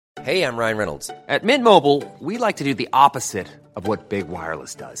Hey, I'm Ryan Reynolds. At Mint Mobile, we like to do the opposite of what Big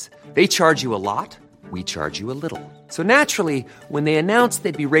Wireless does. They charge you a lot, we charge you a little. So naturally, when they announced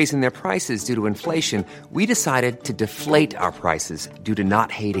they'd be raising their prices due to inflation, we decided to deflate our prices due to not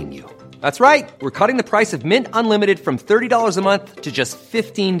hating you. That's right. We're cutting the price of Mint Unlimited from $30 a month to just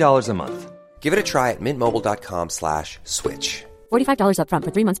 $15 a month. Give it a try at mintmobile.com/switch. $45 up front for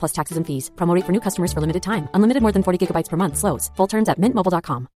 3 months plus taxes and fees. Promo rate for new customers for limited time. Unlimited more than 40 gigabytes per month. Slows full terms at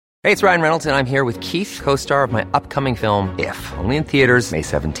mintmobile.com. Hey, it's Ryan Reynolds, and I'm here with Keith, co-star of my upcoming film, If, only in theaters May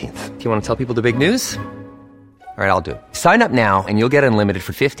 17th. Do you want to tell people the big news? All right, I'll do it. Sign up now and you'll get unlimited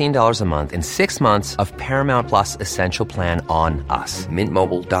for $15 a month and 6 months of Paramount Plus Essential Plan on us.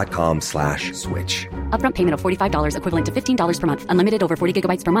 mintmobile.com/switch. Upfront payment of $45 equivalent to $15 per month. Unlimited over 40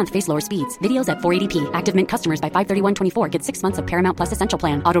 gigabytes per month. Face lower speeds. Videos at 480p. Active Mint customers by 531.24 get 6 months of Paramount Plus Essential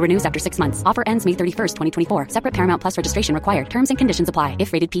Plan. Auto renews after 6 months. Offer ends May 31st, 2024. Separate Paramount Plus registration required. Terms and conditions apply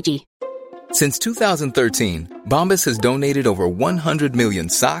if rated PG. Since 2013, Bombas has donated over 100 million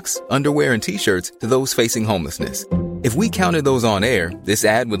socks, underwear, and T-shirts to those facing homelessness. If we counted those on air, this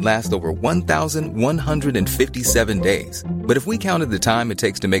ad would last over 1,157 days. But if we counted the time it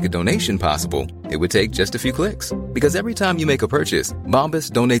takes to make a donation possible, it would take just a few clicks. Because every time you make a purchase,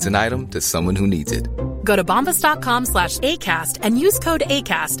 Bombas donates an item to someone who needs it. Go to bombas.com/ACAST and use code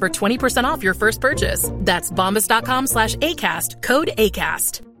ACAST for 20% off your first purchase. That's bombas.com/ACAST, code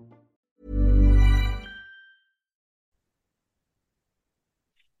ACAST.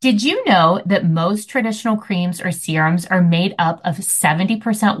 Did you know that most traditional creams or serums are made up of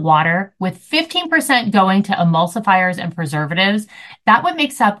 70% water, with 15% going to emulsifiers and preservatives? That what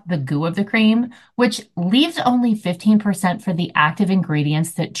makes up the goo of the cream, which leaves only 15% for the active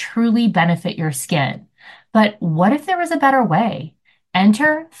ingredients that truly benefit your skin. But what if there was a better way?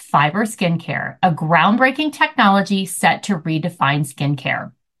 Enter Fiber Skincare, a groundbreaking technology set to redefine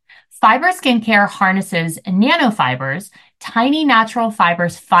skincare. Fiber Skincare harnesses nanofibers, tiny natural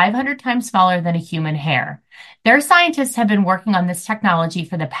fibers 500 times smaller than a human hair. Their scientists have been working on this technology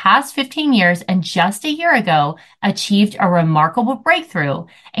for the past 15 years and just a year ago achieved a remarkable breakthrough,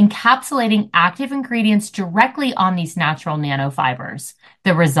 encapsulating active ingredients directly on these natural nanofibers.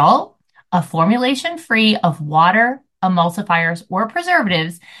 The result? A formulation free of water, emulsifiers, or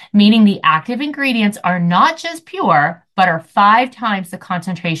preservatives, meaning the active ingredients are not just pure, but are 5 times the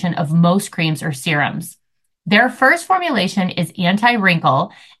concentration of most creams or serums. Their first formulation is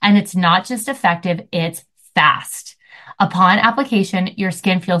anti-wrinkle, and it's not just effective, it's fast. Upon application, your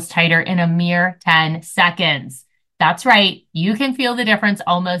skin feels tighter in a mere 10 seconds. That's right, you can feel the difference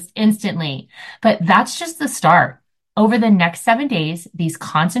almost instantly. But that's just the start. Over the next 7 days, these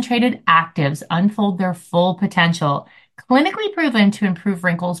concentrated actives unfold their full potential, clinically proven to improve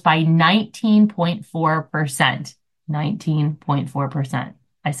wrinkles by 19.4%. 19.4%.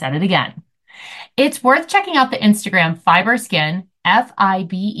 I said it again. It's worth checking out the Instagram FiberSkin,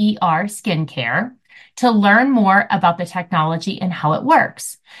 Fiber Skincare, to learn more about the technology and how it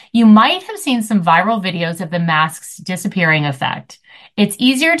works. You might have seen some viral videos of the mask's disappearing effect. It's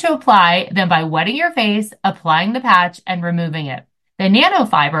easier to apply than by wetting your face, applying the patch, and removing it. The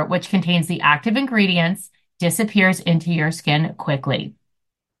nanofiber, which contains the active ingredients, disappears into your skin quickly.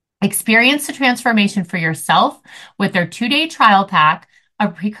 Experience the transformation for yourself with their 2-day trial pack, a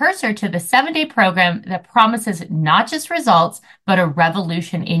precursor to the 7-day program that promises not just results, but a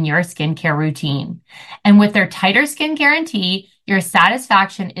revolution in your skincare routine. And with their tighter skin guarantee, your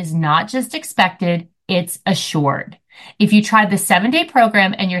satisfaction is not just expected, it's assured. If you try the 7-day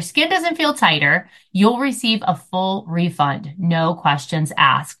program and your skin doesn't feel tighter, you'll receive a full refund, no questions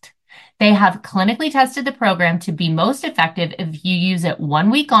asked. They have clinically tested the program to be most effective if you use it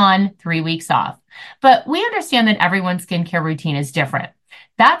 1 week on, 3 weeks off. But we understand that everyone's skincare routine is different.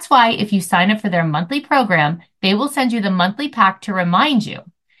 That's why if you sign up for their monthly program, they will send you the monthly pack to remind you.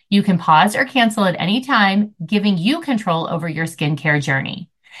 You can pause or cancel at any time, giving you control over your skincare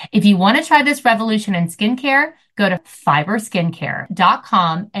journey. If you want to try this revolution in skincare, go to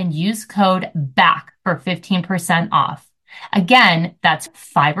fiberskincare.com and use code BACK for 15% off. Again, that's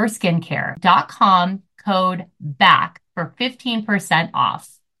fiberskincare.com, code BACK for 15%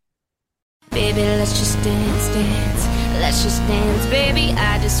 off. Baby, let's just dance, dance. Let's just dance, baby.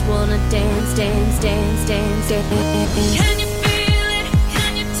 I just wanna dance, dance, dance, dance, dance. Can you feel it?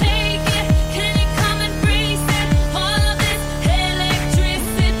 Can you take it? Can you come and breathe it? All of this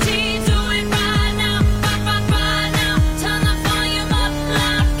electricity, do it right now, right now. Turn the volume up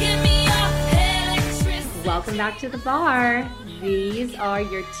loud, give me your electricity. Welcome back to the bar. These are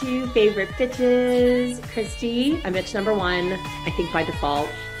your 2 favorite bitches. Christy, I'm bitch number 1, I think by default.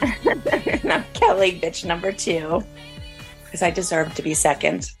 I'm Kelly, bitch number 2, because I deserve to be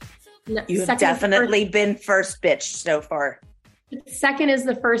second. No, You've second is definitely been first bitch so far. second is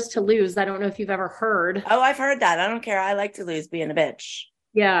the first to lose. I don't know if you've ever heard. Oh, I've heard that. I don't care. I like to lose being a bitch.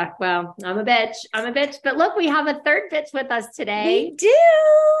 Yeah, well, I'm a bitch. I'm a bitch. But look, we have a third bitch with us today. We do.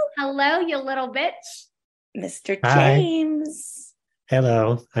 Hello, you little bitch. Mr. Hi. James.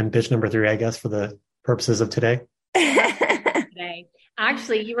 Hello. I'm bitch number 3, I guess, for the purposes of today. Today.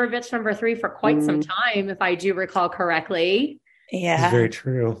 Actually, you were bitch number 3 for quite some time, if I do recall correctly. It's Yeah. very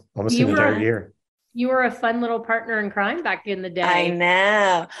true. Almost You an entire were- year. You were a fun little partner in crime back in the day. I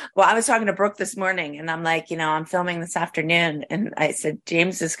know. Well, I was talking to Brooke this morning and I'm like, I'm filming this afternoon. And I said,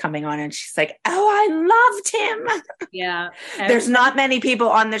 James is coming on. And she's like, oh, I loved him. Yeah. There's not many people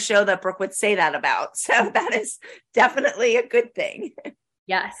on the show that Brooke would say that about. So that is definitely a good thing.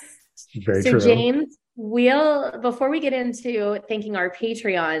 Yes. Very So true. James, before we get into thanking our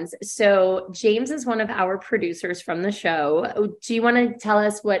Patreons, so James is one of our producers from the show. Do you want to tell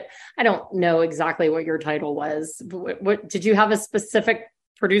us I don't know exactly what your title was. What did you have a specific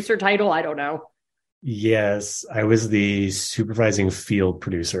producer title? I don't know. Yes, I was the supervising field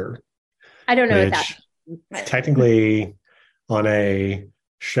producer, I don't know what which that. technically on a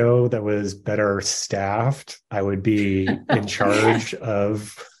show that was better staffed, I would be in charge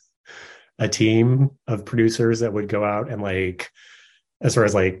of a team of producers that would go out and as far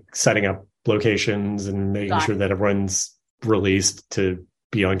as setting up locations and making Got sure it. that everyone's released to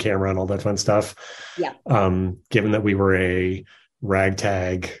be on camera and all that fun stuff. Yeah. Given that we were a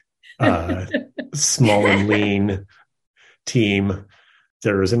ragtag, small and lean team,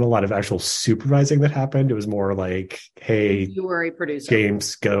 there wasn't a lot of actual supervising that happened. It was more like, hey, You were a producer.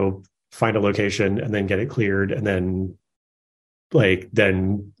 James, go find a location and then get it cleared. And then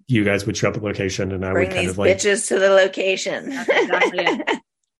then you guys would show up at location and I Bring would kind these of bitches to the location. That's exactly it.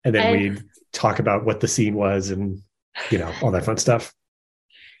 and then And- we'd talk about what the scene was and, all that fun stuff.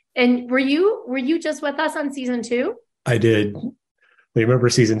 And were you just with us on season 2? I did. Remember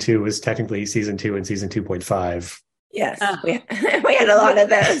season 2 was technically season 2 and season 2.5. Yes. Oh. We had a lot of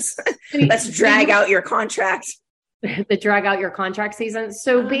those. Let's drag out your contract. The drag out your contract season.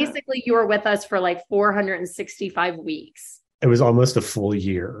 So basically you were with us for 465 weeks. It was almost a full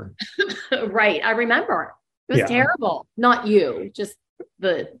year. Right. I remember. It was Yeah. terrible. Not you, just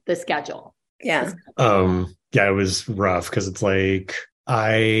the schedule. Yeah. Yeah, it was rough because it's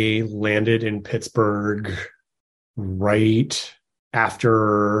I landed in Pittsburgh right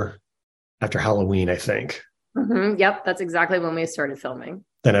after Halloween, I think. Mhm. Yep. That's exactly when we started filming.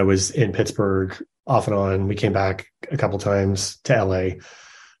 Then I was in Pittsburgh off and on. We came back a couple times to LA.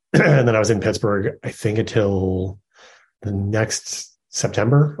 And then I was in Pittsburgh, I think, until the next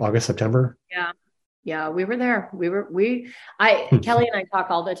August, September. Yeah, we were there. Kelly and I talk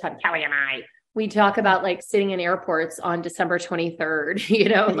all the time. Kelly and I, we talk about sitting in airports on December 23rd,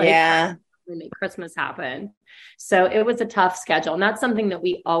 Yeah. we make Christmas happen. So it was a tough schedule. And that's something that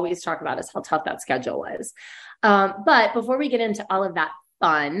we always talk about is how tough that schedule was. But before we get into all of that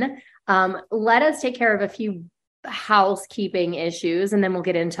fun, let us take care of a few housekeeping issues and then we'll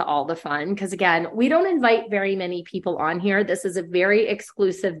get into all the fun. Because again, we don't invite very many people on here. This is a very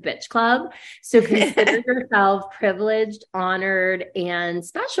exclusive bitch club. So consider yourself privileged, honored, and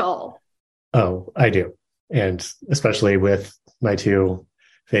special. Oh, I do. And especially with my 2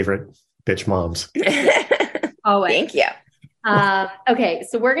 favorite bitch moms. Always. Thank you. Okay,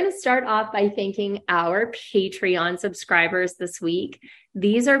 so we're going to start off by thanking our Patreon subscribers this week.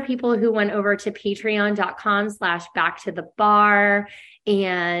 These are people who went over to patreon.com/backtothebar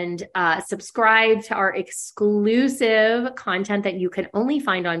and subscribe to our exclusive content that you can only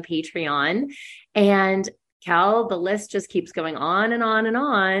find on Patreon. And Cal, the list just keeps going on and on and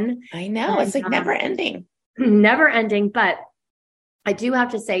on. I know. It's never ending. Never ending, but I do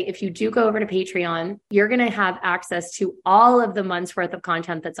have to say, if you do go over to Patreon, you're going to have access to all of the month's worth of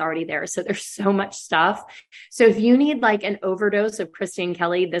content that's already there. So there's so much stuff. So if you need an overdose of Christine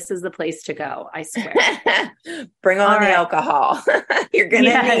Kelly, this is the place to go. I swear. Bring on the alcohol. You're going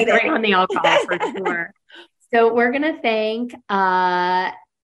to need it. Bring on the alcohol for sure. So we're going to thank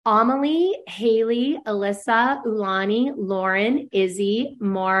Amelie, Haley, Alyssa, Ulani, Lauren, Izzy,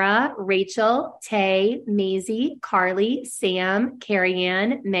 Maura, Rachel, Tay, Maisie, Carly, Sam, Carrie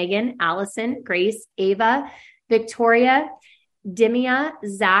Ann, Megan, Allison, Grace, Ava, Victoria, Dimia,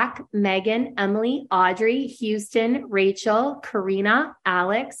 Zach, Megan, Emily, Audrey, Houston, Rachel, Karina,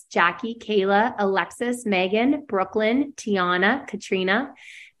 Alex, Jackie, Kayla, Alexis, Megan, Brooklyn, Tiana, Katrina,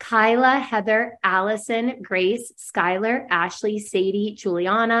 Kyla, Heather, Allison, Grace, Skylar, Ashley, Sadie,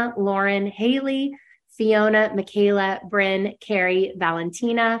 Juliana, Lauren, Haley, Fiona, Michaela, Bryn, Carrie,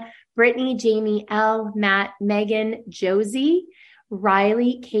 Valentina, Brittany, Jamie, L, Matt, Megan, Josie,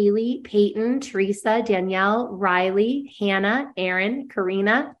 Riley, Kaylee, Peyton, Teresa, Danielle, Riley, Hannah, Aaron,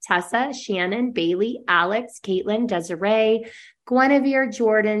 Karina, Tessa, Shannon, Bailey, Alex, Caitlin, Desiree, Guinevere,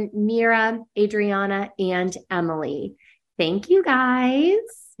 Jordan, Mira, Adriana, and Emily. Thank you, guys.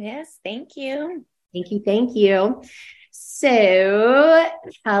 Yes, thank you. Thank you. Thank you. So,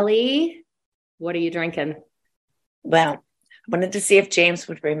 Kelly, what are you drinking? Well, I wanted to see if James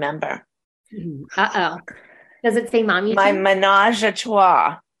would remember. Uh-oh. Does it say mommy? My menage a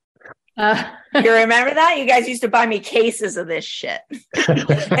trois. You remember that? You guys used to buy me cases of this shit.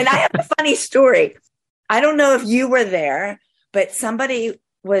 And I have a funny story. I don't know if you were there, but somebody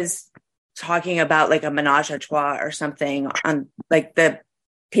was talking about like a menage a trois or something on like the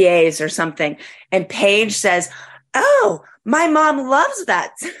PAs or something. And Paige says, "Oh, my mom loves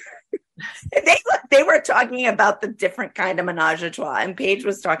that." They were talking about the different kind of menage a trois, and Paige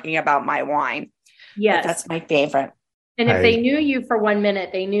was talking about my wine. Yes. But that's my favorite. And if they knew you for 1 minute,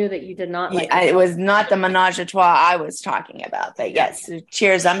 they knew that you did not like it. It was not the menage a trois I was talking about. But yes, so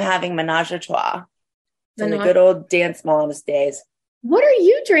cheers. I'm having menage a trois. In the good old dance moms days. What are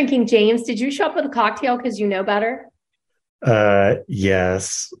you drinking, James? Did you show up with a cocktail because you know better?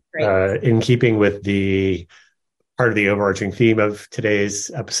 Yes. In keeping with the part of the overarching theme of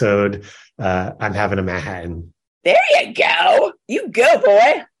today's episode, I'm having a Manhattan. There you go. You go,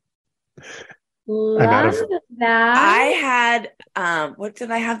 boy. Love that. I had, what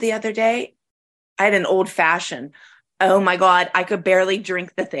did I have the other day? I had an old fashioned. Oh my God. I could barely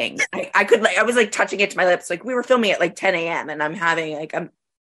drink the thing. I was like touching it to my lips. Like we were filming at like 10 a.m. and I'm having like an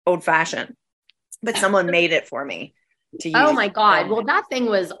old fashioned, but someone made it for me to use. Oh my God. Well, that thing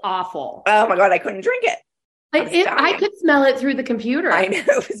was awful. Oh my God. I couldn't drink it. I could smell it through the computer. I know,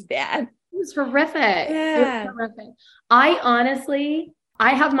 it was bad. It was horrific. Yeah. It was horrific.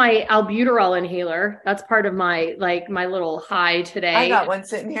 I have my albuterol inhaler. That's part of my little high today. I got one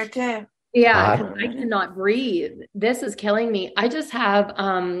sitting here too. Yeah, I cannot breathe. This is killing me. I just have,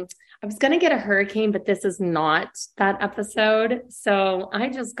 I was going to get a hurricane, but this is not that episode. So I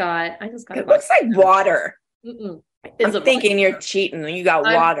just got. It looks like water. I'm thinking you're cheating. You got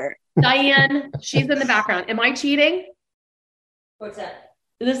water. Diane, she's in the background. Am I cheating? What's that?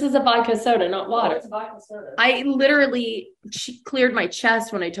 This is a vodka soda, not water. Oh, it's a vodka soda. I literally cleared my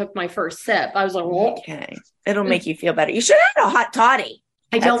chest when I took my first sip. I was like, whoa. Okay. It'll make you feel better. You should have had a hot toddy.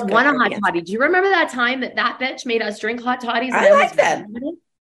 I don't want a hot toddy. Do you remember that time that bitch made us drink hot toddies? I like them.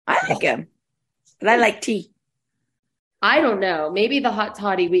 I like them. But I like tea. I don't know. Maybe the hot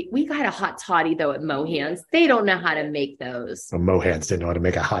toddy. We got a hot toddy though at Mohan's. They don't know how to make those. Well, Mohan's didn't know how to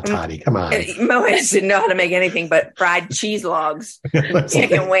make a hot toddy. Come on. Mohan's didn't know how to make anything but fried cheese logs,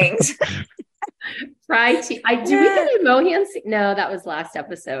 chicken wings. Fried cheese. We did Mohan's. No, that was last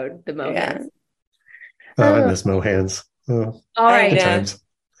episode. The Mohan's. Yeah. I miss Mohan's. All right. Good times.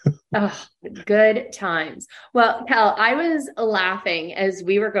 Oh, good times. Well, Cal, I was laughing as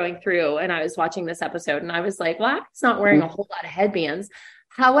we were going through and I was watching this episode and I was like, well, it's not wearing a whole lot of headbands.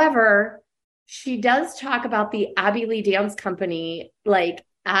 However, she does talk about the Abby Lee Dance Company, like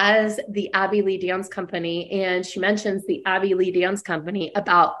as the Abby Lee Dance Company. And she mentions the Abby Lee Dance Company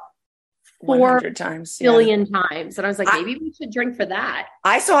about 400 times, billion times. And I was like, maybe we should drink for that.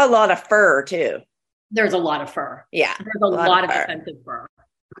 I saw a lot of fur too. There's a lot of fur. Yeah. There's a lot of defensive fur.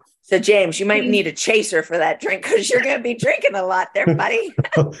 So, James, you might need a chaser for that drink because you're going to be drinking a lot there, buddy.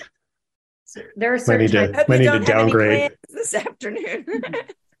 There are certain might need to downgrade this afternoon.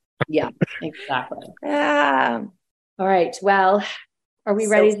 Yeah, exactly. All right. Well, are we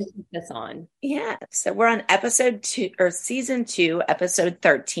ready to put this on? Yeah. So we're on episode 2 or season 2, episode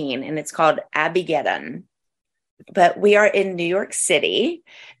 13, and it's called Abbygeddon. But we are in New York City,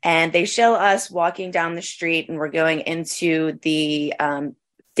 and they show us walking down the street, and we're going into the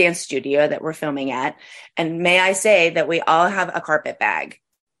dance studio that we're filming at. And may I say that we all have a carpet bag?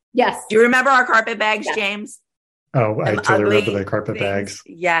 Yes. Do you remember our carpet bags, James? Oh, I totally remember the carpet bags.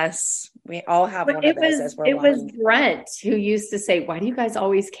 Yes. We all have one of those as we're It was Brent who used to say, why do you guys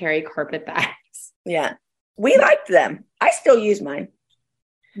always carry carpet bags? Yeah. We liked them. I still use mine.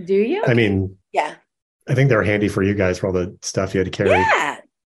 Do you? I mean, yeah. I think they're handy for you guys for all the stuff you had to carry. Yeah.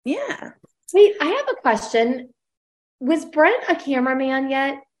 Yeah. Wait, I have a question. Was Brent a cameraman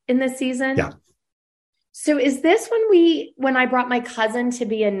yet in this season? Yeah. So is this when I brought my cousin to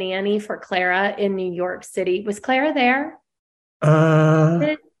be a nanny for Clara in New York City? Was Clara there?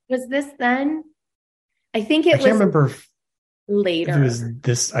 Was this then? I think it was. I can't remember later. It was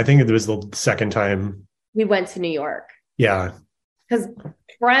this. I think it was the second time we went to New York. Yeah. Because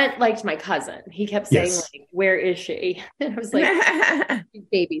Brent liked my cousin. He kept saying, like, where is she? And I was like, she's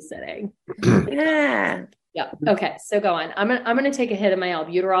babysitting. Yeah. Yeah. Okay. So go on. I'm gonna take a hit of my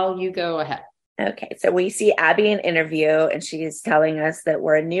albuterol. You go ahead. Okay, so we see Abby in interview, and she's telling us that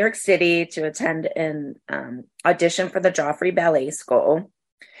we're in New York City to attend an audition for the Joffrey Ballet School.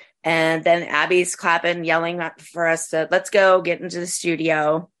 And then Abby's clapping, yelling for us to let's go get into the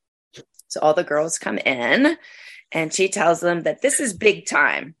studio. So all the girls come in, and she tells them that this is big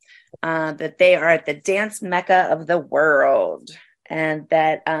time, that they are at the dance mecca of the world, and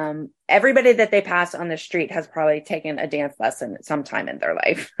that everybody that they pass on the street has probably taken a dance lesson at some time in their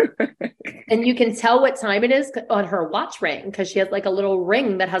life. And you can tell what time it is on her watch ring, because she has like a little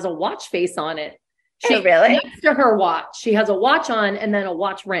ring that has a watch face on it. She really? Next to her watch, she has a watch on and then a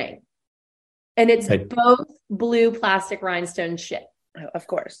watch ring. And it's both blue plastic rhinestone shit. Oh, of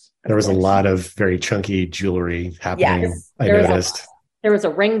course. There was a lot of very chunky jewelry happening. Yes, I noticed. There was a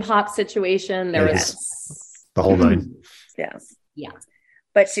ring pop situation. There was the whole nine. Yes. Yeah.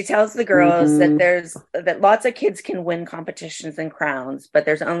 But she tells the girls that lots of kids can win competitions and crowns, but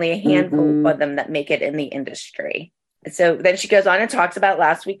there's only a handful of them that make it in the industry. So then she goes on and talks about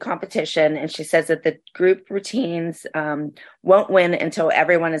last week's competition, and she says that the group routines won't win until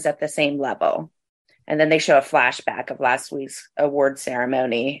everyone is at the same level. And then they show a flashback of last week's award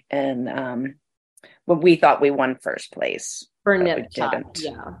ceremony, and when we thought we won first place for Nip Tuck.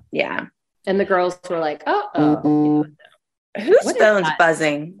 Yeah. And the girls were like, "Oh, whose phone's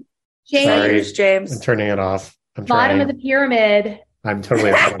buzzing?" James. Sorry, James. I'm turning it off. I'm bottom trying. of the pyramid. I'm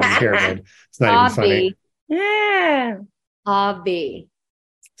totally at the bottom of the pyramid. It's not even funny. Yeah. Obvi.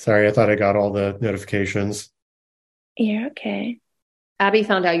 Sorry, I thought I got all the notifications. You're okay. Abby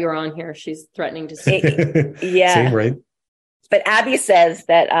found out you were on here. She's threatening to say, yeah. Same, right? But Abby says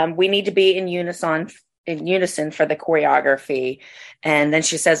that we need to be in unison for the choreography. And then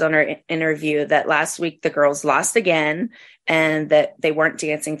she says on her interview that last week the girls lost again, and that they weren't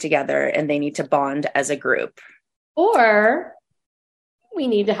dancing together, and they need to bond as a group. Or we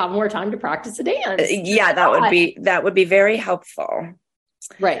need to have more time to practice a dance. Yeah, that would be very helpful.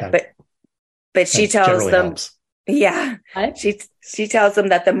 Right. But she tells them, helps. Yeah, what? she tells them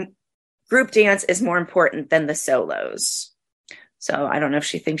that the group dance is more important than the solos. So I don't know if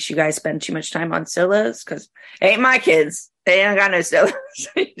she thinks you guys spend too much time on solos, because ain't my kids. They ain't got no solos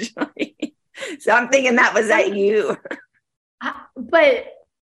usually. So I'm thinking that was at you. But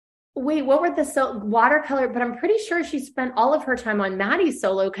wait, what were the watercolor? But I'm pretty sure she spent all of her time on Maddie's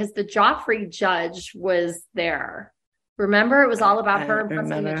solo, because the Joffrey judge was there. Remember, it was all about her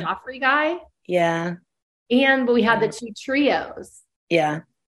impressing the Joffrey guy. Yeah. And we had the two trios. Yeah.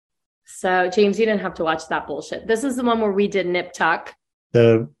 So James, you didn't have to watch that bullshit. This is the one where we did Nip Tuck.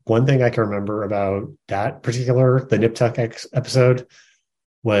 The one thing I can remember about the Nip Tuck episode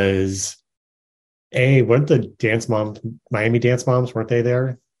was weren't the Miami Dance Moms, weren't they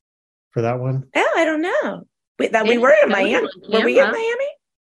there for that one? Oh, I don't know. We were in Miami. Were we in Miami?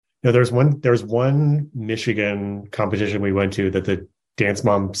 No, there was one Michigan competition we went to that the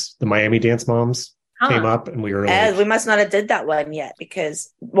Miami Dance Moms came up, and we were like, we must not have did that one yet,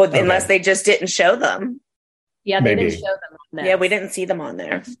 because unless they just didn't show them. Yeah, they didn't show them on there. Yeah, we didn't see them on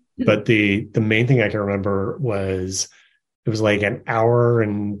there. But the main thing I can remember was it was like an hour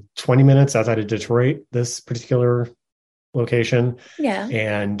and 20 minutes outside of Detroit, this particular location. Yeah.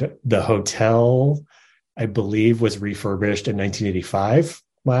 And the hotel, I believe, was refurbished in 1985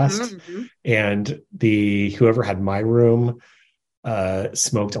 last. Mm-hmm. And whoever had my room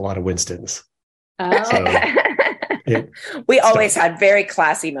smoked a lot of Winstons. Oh. So we always had very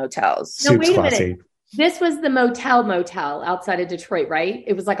classy motels. No, wait a minute. This was the motel outside of Detroit, right?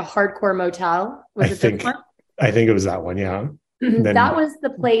 It was like a hardcore motel. I think it was that one. Yeah. That was the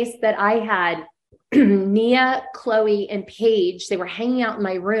place that I had Nia, Chloe, and Paige. They were hanging out in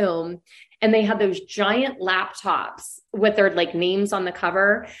my room, and they had those giant laptops with their like names on the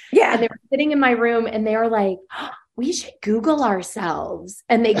cover. Yeah. And they were sitting in my room, and they were like, we should Google ourselves.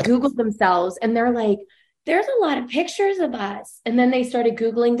 And they Googled themselves, and they're like, there's a lot of pictures of us. And then they started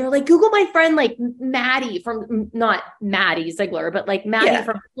Googling. They're like, Google my friend, like Maddie from, not Maddie Ziegler, but like Maddie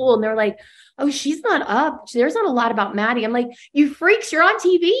from school. And they're like, oh, she's not up. There's not a lot about Maddie. I'm like, you freaks, you're on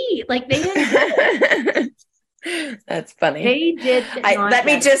TV. Like they didn't. That's funny. They did. Let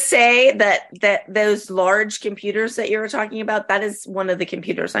me just say that those large computers that you were talking about, that is one of the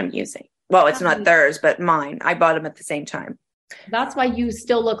computers I'm using. Well, it's not theirs, but mine. I bought them at the same time. That's why you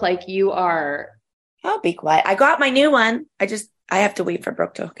still look like you are. I'll be quiet. I got my new one. I have to wait for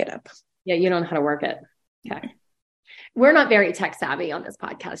Brooke to hook it up. Yeah, you don't know how to work it. Okay. We're not very tech savvy on this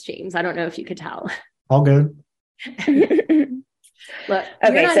podcast, James. I don't know if you could tell. All good. Look,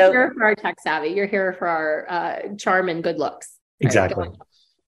 you're not here for our tech savvy. You're here for our charm and good looks. Exactly.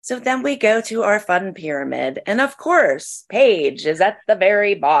 So then we go to our fun pyramid. And of course, Paige is at the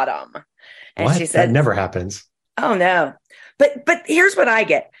very bottom. And what? She said, that never happens. Oh, no. But here's what I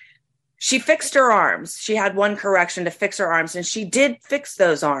get. She fixed her arms. She had one correction to fix her arms, and she did fix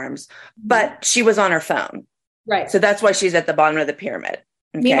those arms, but she was on her phone. Right. So that's why she's at the bottom of the pyramid.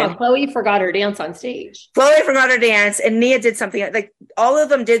 Okay? Meanwhile, Chloe forgot her dance on stage. Chloe forgot her dance, and Nia did something, like all of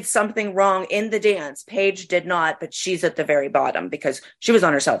them did something wrong in the dance. Paige did not, but she's at the very bottom because she was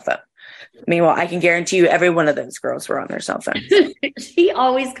on her cell phone. Meanwhile, I can guarantee you every one of those girls were on their cell phone. She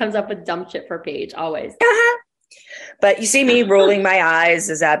always comes up with dumb shit for Paige, always. But you see me rolling my eyes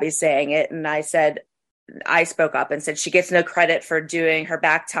as Abby's saying it. And I spoke up and said, she gets no credit for doing her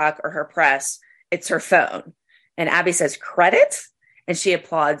back tuck or her press. It's her phone. And Abby says, credit? And she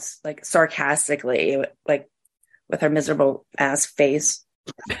applauds like sarcastically, like with her miserable ass face.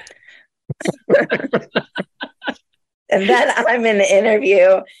 And then I'm in the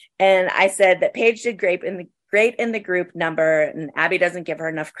interview and I said that Paige did great in the group number, and Abby doesn't give her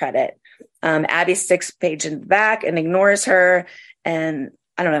enough credit. Abby sticks Paige in the back and ignores her. And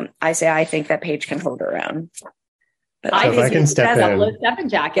I don't know. I say, I think that Paige can hold her own. But if I can step in. Step-in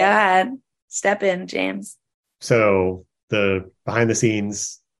jacket. God, step in, James. So the behind the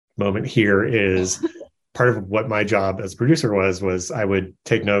scenes moment here is part of what my job as a producer was I would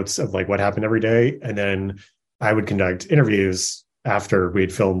take notes of like what happened every day. And then I would conduct interviews after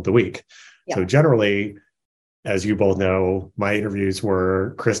we'd filmed the week. Yeah. So generally, as you both know, my interviews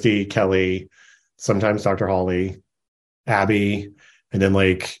were Christy, Kelly, sometimes Dr. Holly, Abby, and then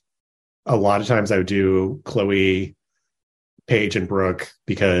like a lot of times I would do Chloe, Paige, and Brooke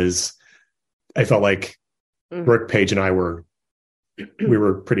because I felt like Brooke, Paige, and I we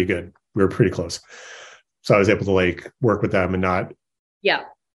were pretty good. We were pretty close. So I was able to like work with them and not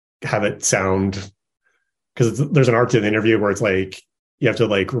have it sound, because there's an art to the interview where it's like you have to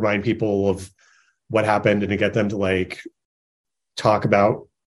like remind people of what happened and to get them to like talk about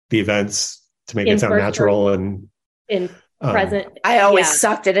the events to make it sound natural and in present. I always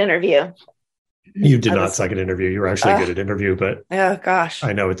sucked at interview. You did not suck at interview. You were actually good at interview, but oh gosh,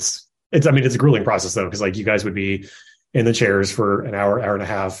 I know it's I mean, it's a grueling process though, because like you guys would be in the chairs for an hour and a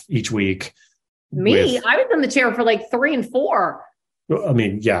half each week. I was in the chair for like 3 and 4. I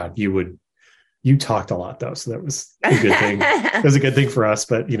mean, yeah, you talked a lot though, so that was a good thing. It was a good thing for us,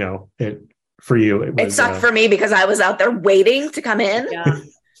 but you know, for you, it sucked for me because I was out there waiting to come in.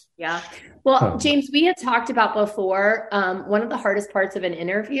 Yeah. Well, James, we had talked about before, one of the hardest parts of an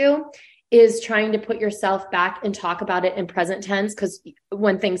interview is trying to put yourself back and talk about it in present tense. Because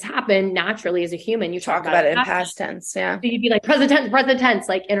when things happen naturally as a human, you talk about it in past tense. Yeah. So you'd be like present tense,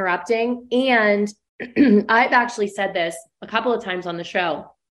 like interrupting. And I've actually said this a couple of times on the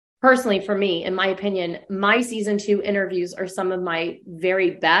show. Personally, for me, in my opinion, my season 2 interviews are some of my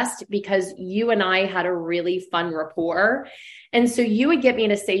very best because you and I had a really fun rapport. And so you would get me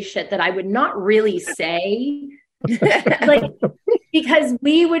to say shit that I would not really say, like, because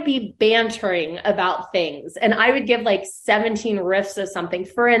we would be bantering about things and I would give like 17 riffs of something.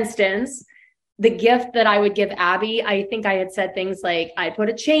 For instance, the gift that I would give Abby, I think I had said things like, I put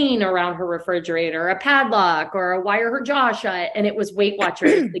a chain around her refrigerator, a padlock, or a wire her jaw shut. And it was Weight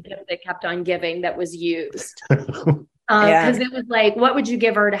Watchers, the gift that kept on giving that was used. Because it was like, what would you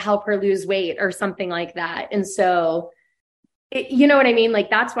give her to help her lose weight or something like that? And so, you know what I mean? Like,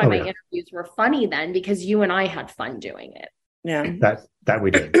 that's why my interviews were funny then, because you and I had fun doing it. Yeah. That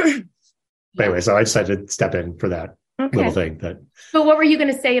we did. But anyway, so I decided to step in for that. Little thing that. But what were you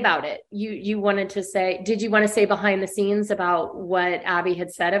going to say about it? You wanted to say, did you want to say behind the scenes about what Abby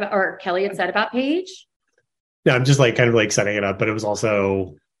had said about, or Kelly had said about Paige? Yeah, I'm just like kind of like setting it up, but it was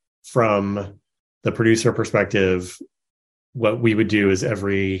also from the producer perspective. What we would do is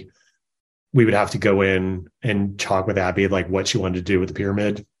we would have to go in and talk with Abby, like what she wanted to do with the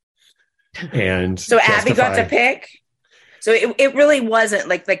pyramid. And so Abby got to pick. So it really wasn't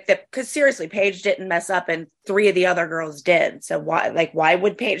because seriously, Paige didn't mess up and 3 of the other girls did. So why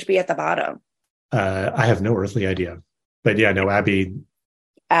would Paige be at the bottom? I have no earthly idea, but yeah, no, Abby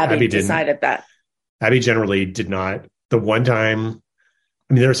decided that. Abby generally did not. The one time,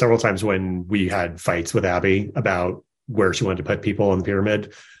 I mean, there were several times when we had fights with Abby about where she wanted to put people on the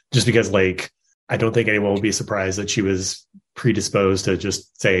pyramid, just because like, I don't think anyone would be surprised that she was predisposed to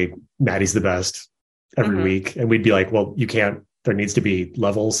just say Maddie's the best every week. And we'd be like, well, you can't, there needs to be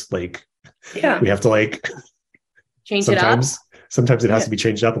levels. Like, we have to like change it up. Sometimes it has to be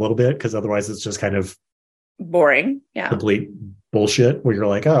changed up a little bit because otherwise it's just kind of boring. Yeah. Complete bullshit where you're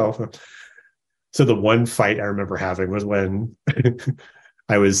like, oh. So the one fight I remember having was when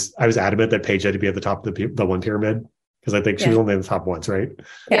I was adamant that Paige had to be at the top of the one pyramid. Because I think she was only in the top once, right?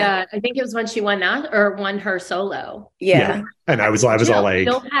 Yeah, I think it was when she won that or won her solo. Yeah. And I was all like,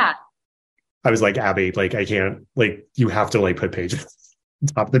 Pat. I was like, Abby, like, I can't, like, you have to like put Paige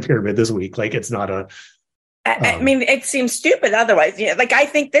top of the pyramid this week. Like, it's not a. I mean, it seems stupid otherwise. Yeah, like I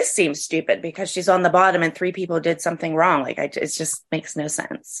think this seems stupid because she's on the bottom and 3 people did something wrong. Like, it just makes no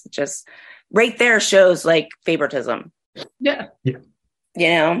sense. Just right there shows like favoritism. Yeah. You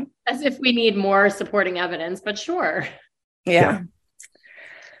know, as if we need more supporting evidence, but sure. Yeah.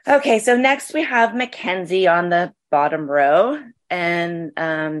 Okay, so next we have Mackenzie on the bottom row, and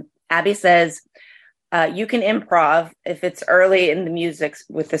Abby says, you can improv if it's early in the music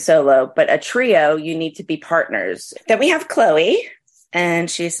with the solo, but a trio, you need to be partners. Then we have Chloe, and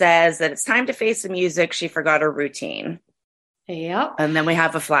she says that it's time to face the music. She forgot her routine. Yep. And then we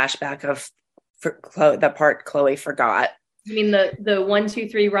have a flashback of the part Chloe forgot. I mean, the 1, 2,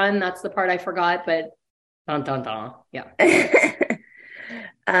 3 run, that's the part I forgot, but dun, dun, dun. Yeah.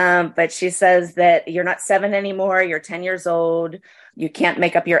 But she says that you're not 7 anymore. You're 10 years old. You can't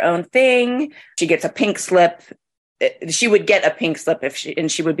make up your own thing. She gets a pink slip. She would get a pink slip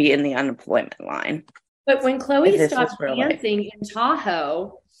and she would be in the unemployment line. But when Chloe stopped dancing in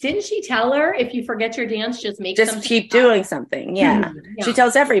Tahoe, didn't she tell her, if you forget your dance, just keep doing something? Yeah. She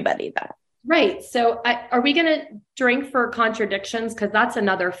tells everybody that. Right. So are we going to drink for contradictions? Because that's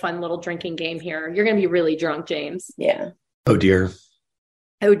another fun little drinking game here. You're going to be really drunk, James. Yeah. Oh, dear.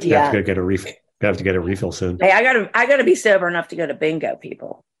 Oh, dear. You have to go get a refill. You have to get a refill soon. Hey, I gotta be sober enough to go to bingo,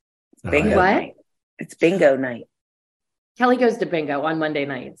 people. Bingo night. It's bingo night. Kelly goes to bingo on Monday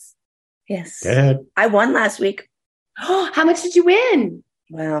nights. Yes. Dad. I won last week. How much did you win?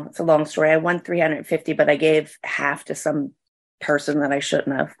 Well, it's a long story. I won $350, but I gave half to some person that I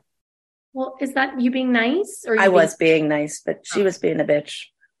shouldn't have. Well, is that you being nice? Or I was being nice, but she was being a bitch.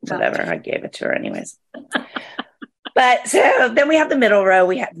 Whatever. I gave it to her anyways. But so then we have the middle row.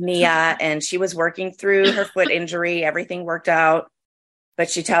 We have Nia, and she was working through her foot injury. Everything worked out.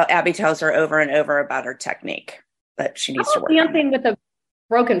 But Abby tells her over and over about her technique that she needs to work on. Dancing with a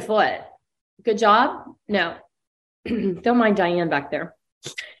broken foot. Good job? No. Don't mind Diane back there.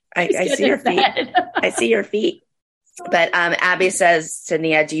 I see your feet. I see your feet. But Abby says to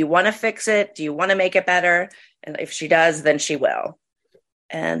Nia, do you want to fix it? Do you want to make it better? And if she does, then she will.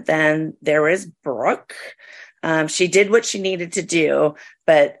 And then there is Brooke. She did what she needed to do,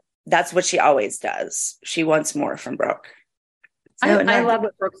 but that's what she always does. She wants more from Brooke. So I love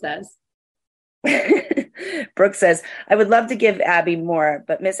what Brooke says. Brooke says, I would love to give Abby more,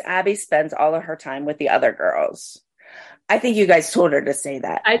 but Miss Abby spends all of her time with the other girls. I think you guys told her to say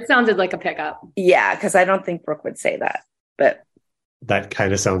that. It sounded like a pickup. Yeah, because I don't think Brooke would say that. But that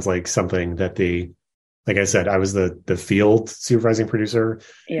kind of sounds like something that like I said, I was the field supervising producer.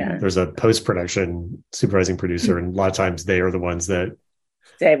 Yeah. There's a post-production supervising producer, and a lot of times they are the ones that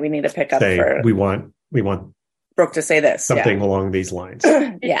say we need to pick up we want Brooke to say this. Something along these lines.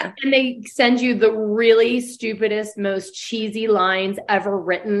 Yeah. And they send you the really stupidest, most cheesy lines ever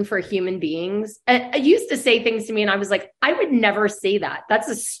written for human beings. I used to say things to me and I was like, I would never say that. That's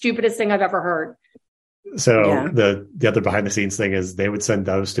the stupidest thing I've ever heard. So the other behind the scenes thing is they would send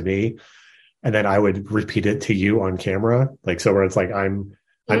those to me and then I would repeat it to you on camera. Like, so where it's like, I'm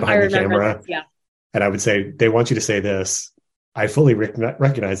behind the camera. This, yeah. And I would say, they want you to say this. I fully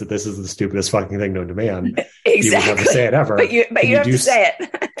recognize that this is the stupidest fucking thing known to man. Exactly. You would never say it ever. But you have to say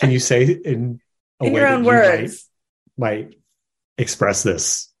it. Can you say it in a way your own words might express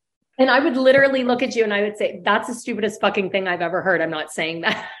this? And I would literally look at you and I would say, that's the stupidest fucking thing I've ever heard. I'm not saying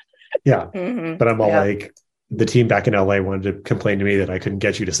that. Yeah. Mm-hmm. But I'm all like, the team back in LA wanted to complain to me that I couldn't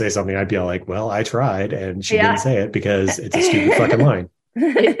get you to say something. I'd be all like, well, I tried and she didn't say it because it's a stupid fucking line.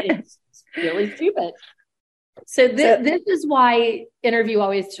 It's really stupid. So this is why interview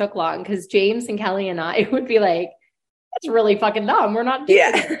always took long, because James and Kelly and I would be like, that's really fucking dumb. We're not doing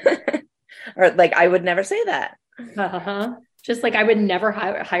it. Or like, I would never say that. Uh-huh. Just like I would never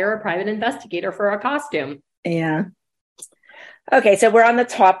hire a private investigator for a costume. Yeah. Okay, so we're on the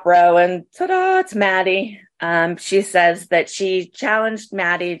top row and ta-da, it's Maddie. She says that she challenged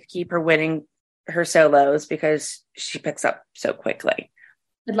Maddie to keep her winning her solos because she picks up so quickly.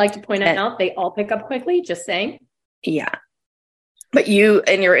 I'd like to point out they all pick up quickly, just saying. Yeah. But you,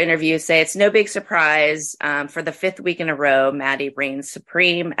 in your interview, say it's no big surprise. For the 5th week in a row, Maddie reigns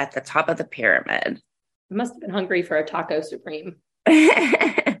supreme at the top of the pyramid. I must have been hungry for a taco supreme.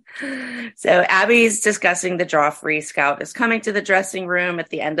 So Abby's discussing the Joffrey Scout is coming to the dressing room at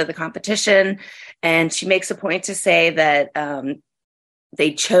the end of the competition. And she makes a point to say that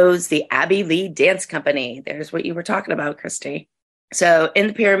they chose the Abby Lee Dance Company. There's what you were talking about, Christy. So in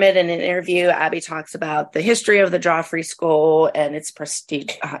the Pyramid, in an interview, Abby talks about the history of the Joffrey School and its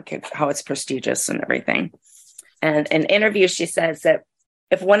prestige, how it's prestigious and everything. And in an interview, she says that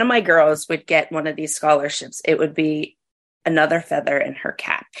if one of my girls would get one of these scholarships, it would be another feather in her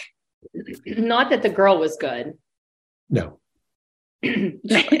cap. Not that the girl was good. No.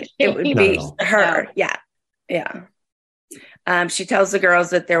 It would be her. Yeah. Yeah. She tells the girls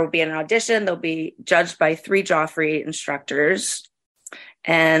that there will be an audition. They'll be judged by 3 Joffrey instructors,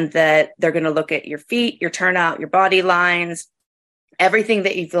 and that they're going to look at your feet, your turnout, your body lines, everything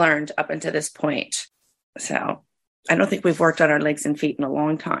that you've learned up until this point. So I don't think we've worked on our legs and feet in a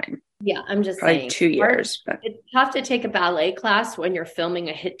long time. Yeah, I'm just Probably saying. 2 years. But it's tough to take a ballet class when you're filming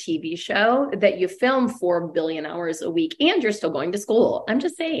a hit TV show that you film 4 billion hours a week and you're still going to school. I'm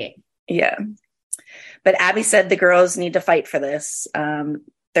just saying. Yeah. But Abby said the girls need to fight for this.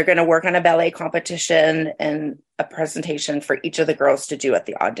 They're going to work on a ballet competition and a presentation for each of the girls to do at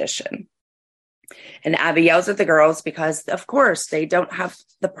the audition. And Abby yells at the girls because, of course, they don't have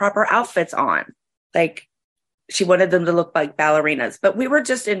the proper outfits on. Like, she wanted them to look like ballerinas, but we were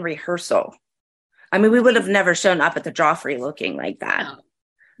just in rehearsal. I mean, we would have never shown up at the Joffrey looking like that. No.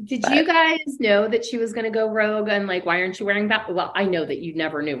 Did you guys know that she was going to go rogue? And like, why aren't you wearing that? Well, I know that you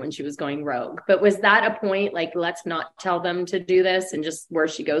never knew when she was going rogue, but was that a point? Like, let's not tell them to do this and just where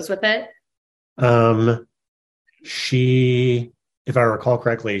she goes with it? She, if I recall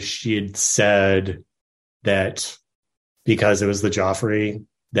correctly, she had said that because it was the Joffrey,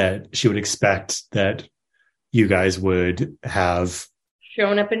 that she would expect that you guys would have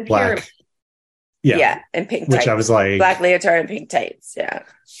shown up in black. pyramid. Yeah, and pink tights. Which I was like, black leotard and pink tights. Yeah.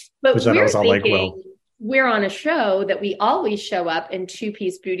 But which I was all like, well, we're on a show that we always show up in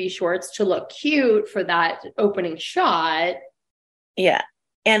 2-piece booty shorts to look cute for that opening shot. Yeah.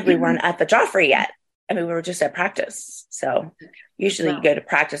 And we weren't at the Joffrey yet. I mean, we were just at practice. So usually you go to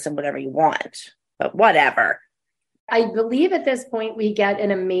practice in whatever you want, but whatever. I believe at this point we get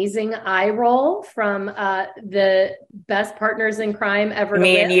an amazing eye roll from the best partners in crime ever.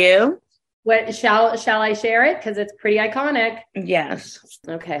 Me and you. What shall I share it? Because it's pretty iconic. Yes.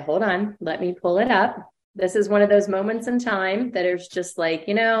 Okay, hold on. Let me pull it up. This is one of those moments in time that is just like,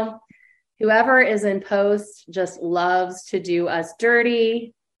 you know, whoever is in post just loves to do us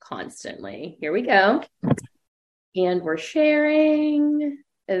dirty constantly. Here we go. And we're sharing.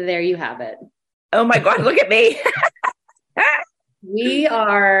 There you have it. Oh my God, look at me. We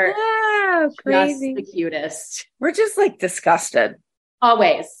are crazy. Just the cutest. We're just like disgusted.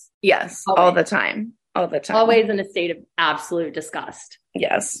 Always. Yes, always. All the time. All the time. Always in a state of absolute disgust.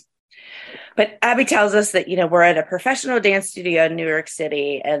 Yes. But Abby tells us that, you know, we're at a professional dance studio in New York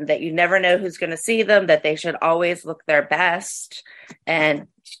City and that you never know who's going to see them, that they should always look their best. And,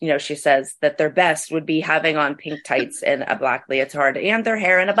 you know, she says that their best would be having on pink tights and a black leotard and their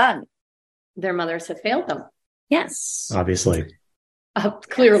hair in a bun. Their mothers have failed them. Yes. Obviously.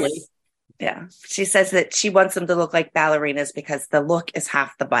 Clearly. Yes. Yeah. She says that she wants them to look like ballerinas because the look is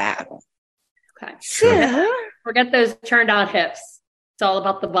half the battle. Okay. Sure. Forget those turned out hips. It's all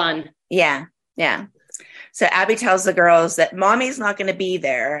about the bun. Yeah. Yeah. So Abby tells the girls that mommy's not going to be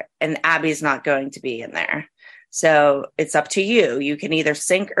there and Abby's not going to be in there. So it's up to you. You can either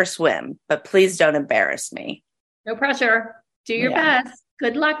sink or swim, but please don't embarrass me. No pressure. Do your best.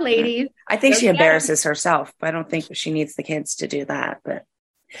 Good luck, ladies. I think she embarrasses herself. I don't think she needs the kids to do that. But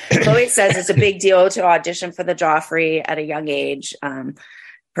Chloe says it's a big deal to audition for the Joffrey at a young age.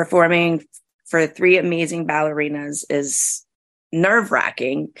 Performing for 3 amazing ballerinas is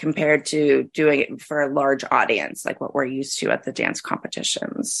nerve-wracking compared to doing it for a large audience, like what we're used to at the dance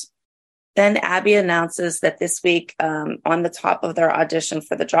competitions. Then Abby announces that this week, on the top of their audition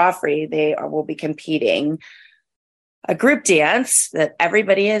for the Joffrey, they will be competing a group dance that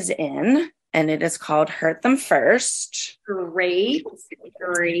everybody is in, and it is called Hurt Them First. Great.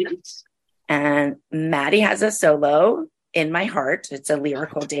 And Maddie has a solo, In My Heart. It's a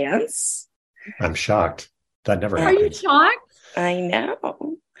lyrical dance. I'm shocked. That never happened. Are you shocked? I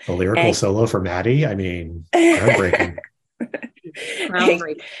know. A lyrical solo for Maddie? I mean, groundbreaking.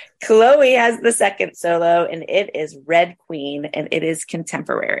 Chloe has the second solo, and it is Red Queen, and it is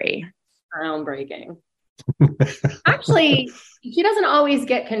contemporary. Groundbreaking. Actually, she doesn't always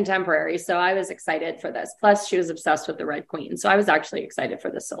get contemporary, so I was excited for this. Plus, she was obsessed with the Red Queen, so I was actually excited for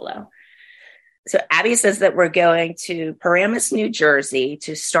the solo. So Abby says that we're going to Paramus, New Jersey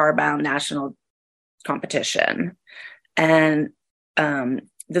to Starbound National Competition. And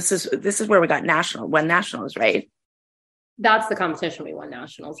this is where we got won nationals, right? That's the competition we won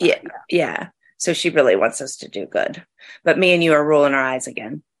nationals. Yeah. So she really wants us to do good. But me and you are rolling our eyes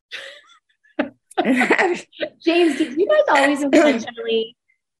again. James, did you guys always intentionally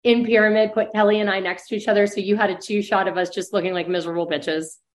in Pyramid put Kelly and I next to each other so you had a 2-shot of us just looking like miserable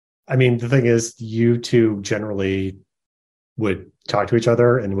bitches? I mean, the thing is, you two generally would talk to each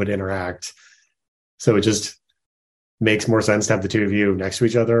other and would interact. So it just makes more sense to have the two of you next to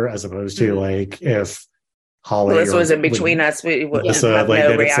each other as opposed to like if Holly Melissa was in between us. We would have like,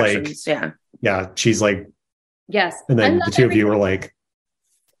 no reactions. Like, yeah, she's like, yes. And then the two of you were like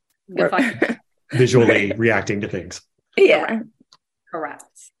visually reacting to things. Yeah. Correct.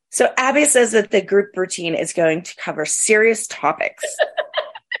 So Abby says that the group routine is going to cover serious topics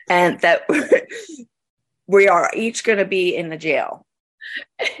and that we are each going to be in the jail.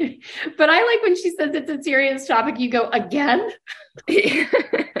 But I like when she says it's a serious topic, you go, again?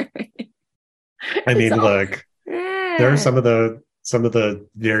 I mean, look, there are some of the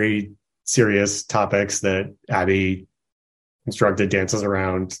very serious topics that Abby constructed dances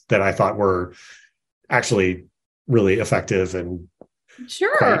around that I thought were actually really effective and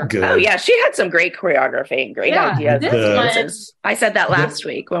quite good. Oh yeah, she had some great choreography and great ideas. I said that last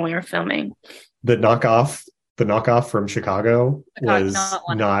week when we were filming. The knockoff from Chicago was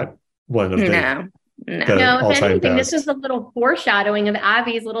not one of the No, if anything, this is a little foreshadowing of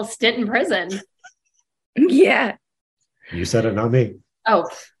Abby's little stint in prison. Yeah. You said it, not me. Oh,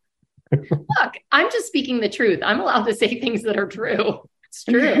 look, I'm just speaking the truth. I'm allowed to say things that are true. It's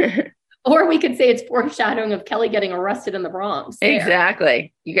true. Or we could say it's foreshadowing of Kelly getting arrested in the Bronx. There.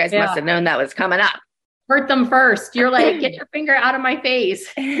 Exactly. You guys must have known that was coming up. Hurt them first. You're like, get your finger out of my face.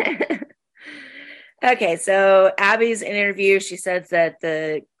 Okay, so Abby's interview, she says that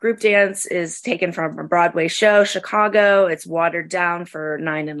the group dance is taken from a Broadway show, Chicago. It's watered down for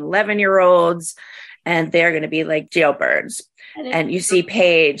 9 and 11-year-olds, and they're going to be like jailbirds. And you see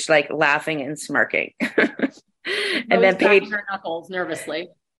Paige like laughing and smirking. And then Paige her knuckles nervously.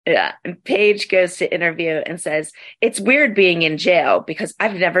 Yeah, and Paige goes to interview and says, "It's weird being in jail because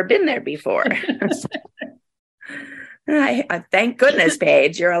I've never been there before." I thank goodness,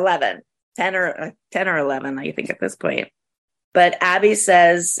 Paige, you're 11. 10 or 11, I think, at this point. But Abby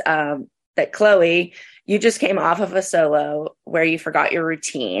says that Chloe, you just came off of a solo where you forgot your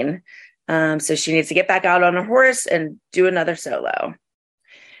routine. So she needs to get back out on her horse and do another solo.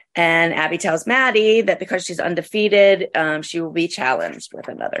 And Abby tells Maddie that because she's undefeated, she will be challenged with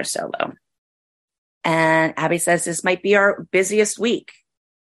another solo. And Abby says this might be our busiest week.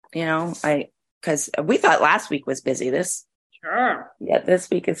 Because we thought last week was busy. This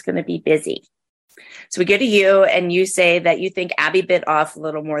week is going to be busy. So we go to you and you say that you think Abby bit off a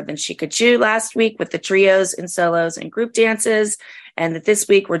little more than she could chew last week with the trios and solos and group dances. And that this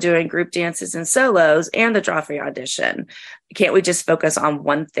week we're doing group dances and solos and the Joffrey audition. Can't we just focus on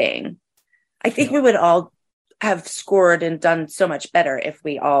one thing? I think we would all have scored and done so much better if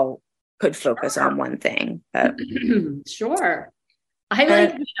we all could focus on one thing. Sure. I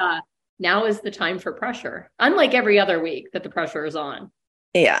like now is the time for pressure. Unlike every other week that the pressure is on.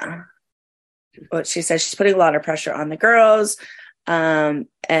 Yeah. Well, she says she's putting a lot of pressure on the girls. And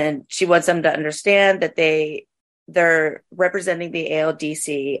she wants them to understand that they're representing the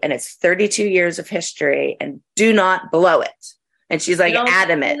ALDC and it's 32 years of history and do not blow it. And she's like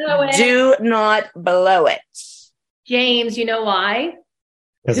adamant, do not blow it. James, you know why?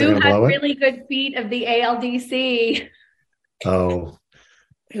 Who had really good feet of the ALDC? Oh.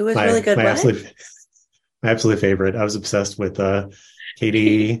 Who was really good? My absolute favorite. I was obsessed with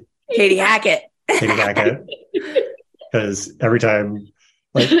Katie Hackett. Katie Hackett. Because every time,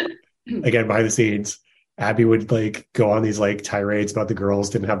 like, again, behind the scenes, Abby would like go on these like tirades about the girls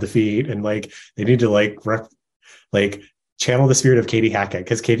didn't have the feet and like they need to like channel the spirit of Katie Hackett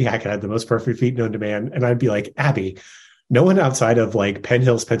because Katie Hackett had the most perfect feet known to man. And I'd be like, Abby, no one outside of like Penn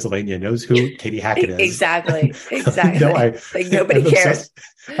Hills, Pennsylvania knows who Katie Hackett is. Exactly. No, like nobody cares.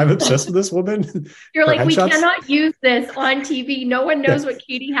 I'm obsessed with this woman. You're like, we cannot use this on TV. No one knows what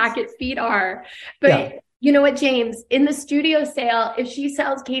Katie Hackett's feet are. But you know what, James? In the studio sale, if she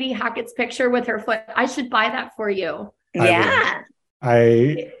sells Katie Hackett's picture with her foot, I should buy that for you. Yeah.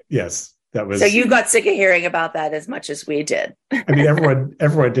 Yes. That was. So you got sick of hearing about that as much as we did. I mean,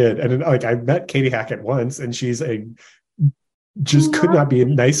 everyone did. And like, I met Katie Hackett once and she's could not be a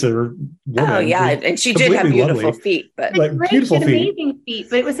nicer woman. Oh yeah, and she did have beautiful feet, but like beautiful feet, amazing feet.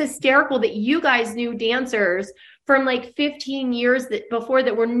 But it was hysterical that you guys knew dancers from like 15 years before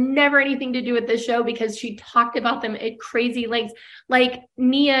that were never anything to do with the show because she talked about them at crazy lengths, like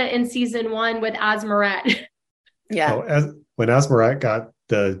Nia in season 1 with Asmaret. Yeah, when Asmaret got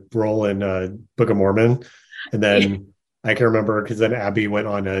the role in Book of Mormon, and then I can remember because then Abby went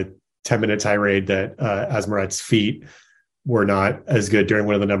on a 10-minute tirade that Asmaret's feet were not as good during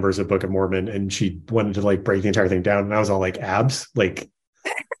one of the numbers of Book of Mormon, and she wanted to like break the entire thing down. And I was all like, abs, like,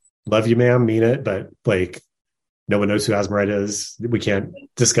 love you, ma'am, mean it, but like, no one knows who Asmerita is. We can't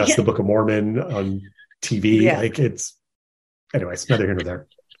discuss the Book of Mormon on TV. Yeah. Like, it's, anyways, neither here nor there.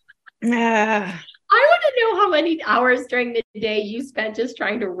 I want to know how many hours during the day you spent just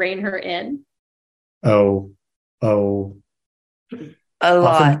trying to rein her in. Oh, a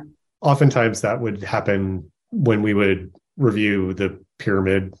lot. Oftentimes that would happen when we would review the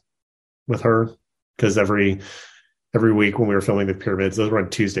pyramid with her, because every week when we were filming the pyramids, those were on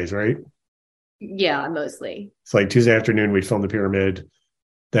Tuesdays, right? Yeah, mostly. So like Tuesday afternoon, we'd film the pyramid.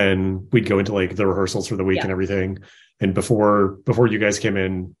 Then we'd go into like the rehearsals for the week and everything. And before you guys came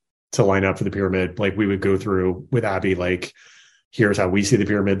in to line up for the pyramid, like we would go through with Abby, like, here's how we see the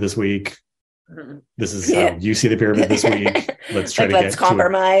pyramid this week. This is how you see the pyramid this week. Let's try let's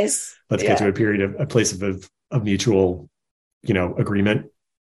compromise. Let's get to a period of a place of mutual, agreement.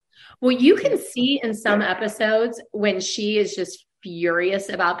 Well, you can see in some episodes when she is just furious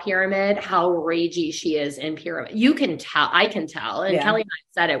about pyramid, how ragey she is in pyramid. You can tell, I can tell. And Kelly and I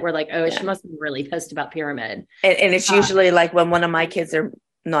said it. We're like, oh, she must be really pissed about pyramid. And it's usually like when one of my kids are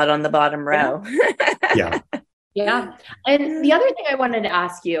not on the bottom row. Yeah. Yeah. And the other thing I wanted to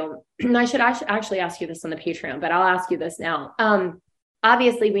ask you, and I should actually ask you this on the Patreon, but I'll ask you this now.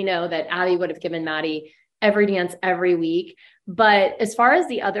 Obviously we know that Abby would have given Maddie every dance every week. But as far as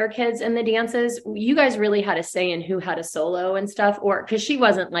the other kids in the dances, you guys really had a say in who had a solo and stuff, or because she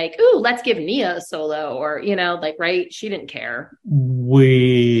wasn't like, ooh, let's give Nia a solo, or, like, right. She didn't care.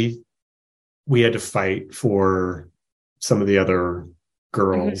 We had to fight for some of the other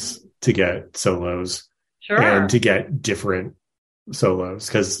girls to get solos and to get different solos.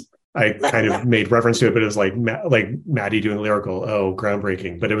 Cause I kind of made reference to it, but it was like Maddie doing lyrical,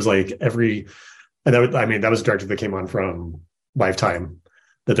 groundbreaking. But it was like that was a director that came on from Lifetime,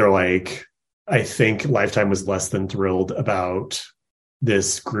 that they're like, I think Lifetime was less than thrilled about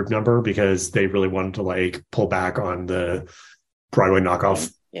this group number because they really wanted to like pull back on the Broadway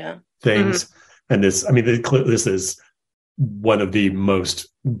knockoff things. And this is one of the most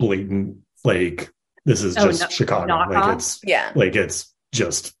blatant, like, this is just Chicago. Knockoff? It's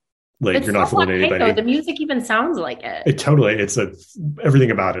just like, it's you're not fooling anybody. The music even sounds like it. It's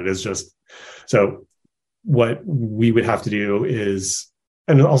everything about it is just, so what we would have to do is,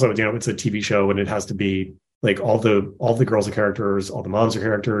 and also, it's a TV show and it has to be like all the girls are characters, all the moms are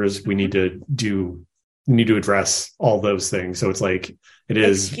characters. We need to address all those things. So it's like, it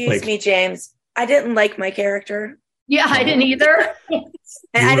is. Excuse me, James. I didn't like my character. Yeah, I didn't either.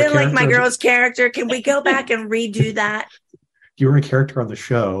 And I didn't like my girl's character. Can we go back and redo that? You were a character on the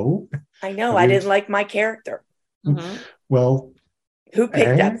show. I know. I didn't like my character. Well, who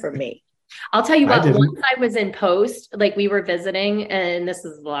picked up for me? I'll tell you what, once I was in post, like we were visiting, and this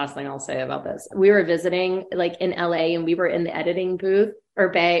is the last thing I'll say about this. We were visiting like in LA and we were in the editing booth or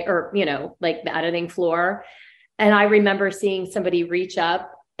bay or, like the editing floor. And I remember seeing somebody reach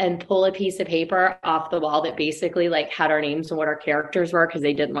up and pull a piece of paper off the wall that basically like had our names and what our characters were, because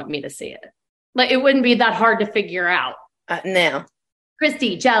they didn't want me to see it. Like, it wouldn't be that hard to figure out. No.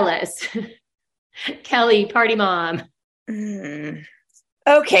 Christy, jealous. Kelly, party mom.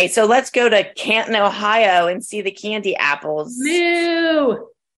 Okay, so let's go to Canton, Ohio and see the Candy Apples. Moo!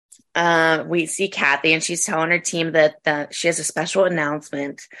 We see Kathy and she's telling her team that she has a special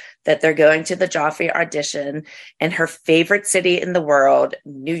announcement that they're going to the Joffrey audition in her favorite city in the world,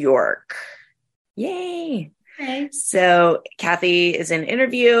 New York. Yay! Okay. So Kathy is in an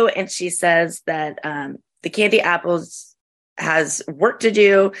interview and she says that the Candy Apples has work to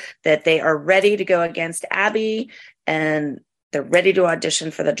do, that they are ready to go against Abby and they're ready to audition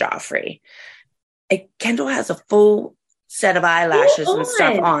for the Joffrey. Kendall has a full set of eyelashes and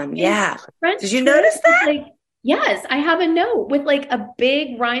stuff on. Yeah. Did you notice that? Like, yes, I have a note with like a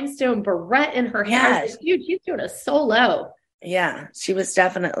big rhinestone barrette in her hair. Like, dude, she's doing a solo. Yeah, she was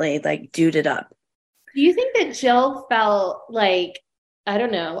definitely like duded up. Do you think that Jill felt like, I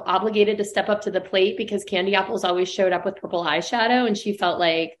don't know, obligated to step up to the plate because Candy Apples always showed up with purple eyeshadow and she felt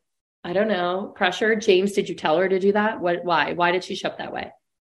like, I don't know, pressured? James, did you tell her to do that? Why did she show up that way?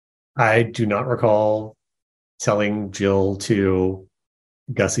 I do not recall telling Jill to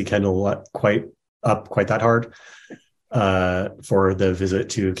gussy Kendall quite that hard for the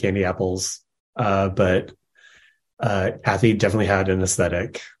visit to Candy Apples. But Kathy definitely had an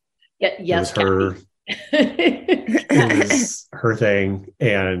aesthetic. Yes, it was her thing.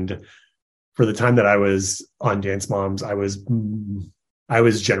 And for the time that I was on Dance Moms, I was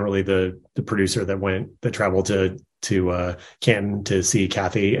generally the producer that traveled to Canton to see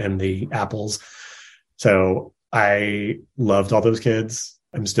Kathy and the Apples. So I loved all those kids.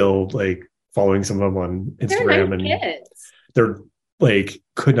 I'm still like following some of them on Instagram. They're nice kids. They're like,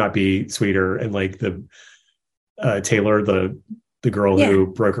 could not be sweeter. And like the Taylor, the girl who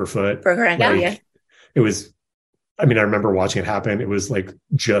broke her foot. Broke her ankle, yeah. It was, I mean, I remember watching it happen. It was like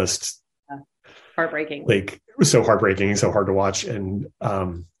just heartbreaking. Like it was so heartbreaking, so hard to watch. And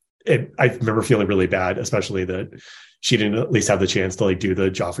I remember feeling really bad, especially that she didn't at least have the chance to like do the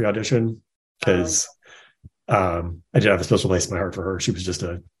Joffrey audition, because I did have a special place in my heart for her. She was just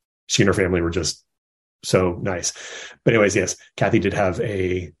she and her family were just so nice. But anyways, yes, Kathy did have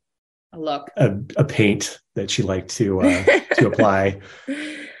a look, a paint that she liked to apply.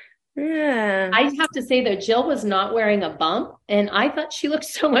 Yeah. I have to say though, Jill was not wearing a bump, and I thought she looked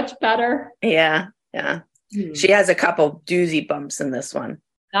so much better. Yeah. She has a couple doozy bumps in this one.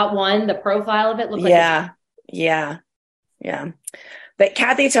 That one, the profile of it looked like Yeah. But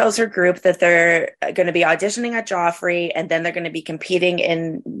Kathy tells her group that they're going to be auditioning at Joffrey, and then they're going to be competing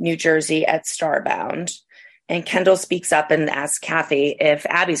in New Jersey at Starbound. And Kendall speaks up and asks Kathy if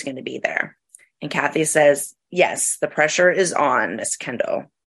Abby's going to be there. And Kathy says, yes, the pressure is on, Miss Kendall.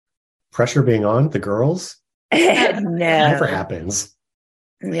 Pressure being on the girls? No. Never happens.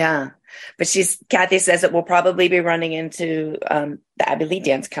 Yeah. But Kathy says that we'll probably be running into the Abby Lee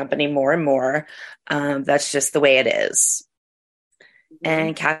Dance Company more and more. That's just the way it is.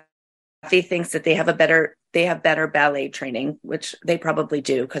 And Kathy thinks that they have better ballet training, which they probably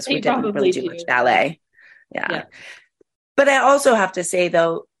do, because we didn't really do much ballet. Yeah. But I also have to say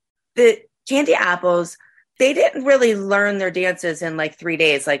though, that Candy Apples, they didn't really learn their dances in like 3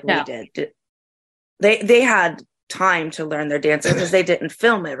 days like we did. They had time to learn their dances because they didn't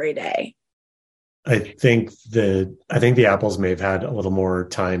film every day. I think the Apples may have had a little more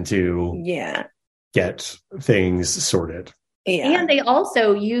time to get things sorted. Yeah. And they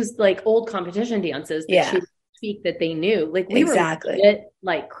also used like old competition dances that she would speak that they knew. Like we were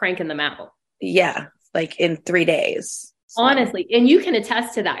like cranking them out. Yeah. Like in 3 days. So. Honestly. And you can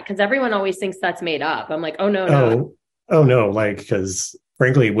attest to that, because everyone always thinks that's made up. I'm like, oh no. Oh no. Like, because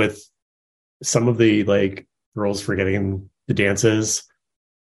frankly, with some of the like girls forgetting the dances,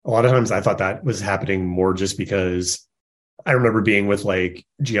 a lot of times I thought that was happening more just because I remember being with like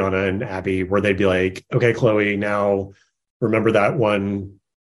Gianna and Abby, where they'd be like, okay, Chloe, now remember that one,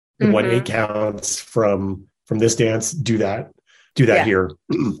 the 1-8 counts from this dance, do that here.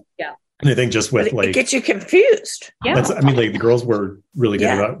 Yeah. And I think just with it gets you confused. Yeah. I mean, like the girls were really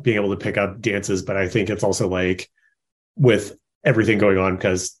good about being able to pick up dances, but I think it's also like with everything going on,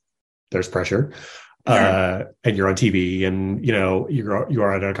 because there's pressure, and you're on TV, and you know you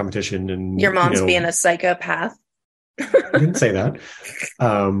are at a competition, and your mom's being a psychopath. I didn't say that.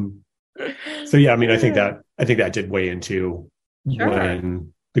 So yeah, I mean, I think that did weigh into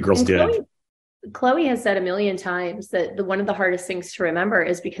when the girls did. Chloe has said a million times that one of the hardest things to remember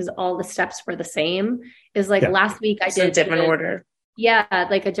is because all the steps were the same. Is like last week I did a different order. Yeah,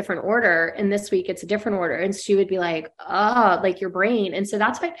 like a different order. And this week it's a different order. And she would be like, oh, like your brain. And so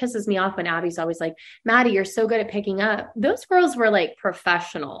that's why it pisses me off when Abby's always like, Maddie, you're so good at picking up. Those girls were like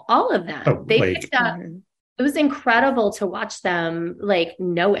professional, all of them. They picked up. It was incredible to watch them like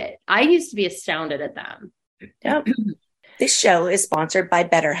know it. I used to be astounded at them. Yep. This show is sponsored by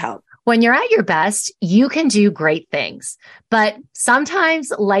BetterHelp. When you're at your best, you can do great things, but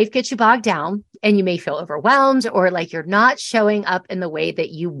sometimes life gets you bogged down and you may feel overwhelmed or like you're not showing up in the way that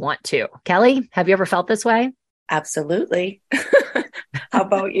you want to. Kelly, have you ever felt this way? Absolutely. How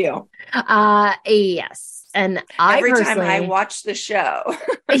about you? Yes. And every time I watch the show.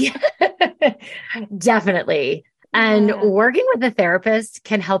 Definitely. And working with a therapist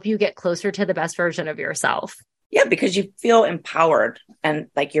can help you get closer to the best version of yourself. Yeah, because you feel empowered and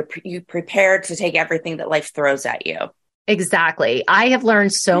like you're prepared to take everything that life throws at you. Exactly. I have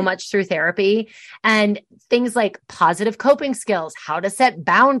learned so much through therapy, and things like positive coping skills, how to set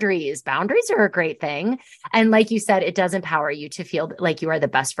boundaries. Boundaries are a great thing. And like you said, it does empower you to feel like you are the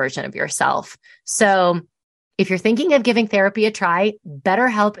best version of yourself. So if you're thinking of giving therapy a try,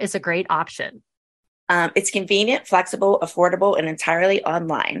 BetterHelp is a great option. It's convenient, flexible, affordable, and entirely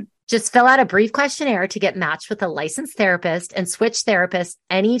online. Just fill out a brief questionnaire to get matched with a licensed therapist and switch therapists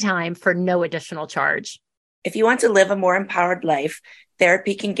anytime for no additional charge. If you want to live a more empowered life,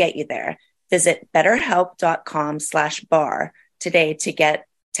 therapy can get you there. Visit betterhelp.com/bar today to get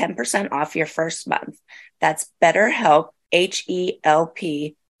 10% off your first month. That's BetterHelp,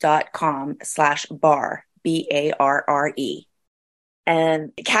 HELP.com/bar, BARRE.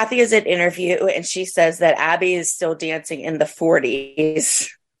 And Kathy is at interview and she says that Abby is still dancing in the 40s.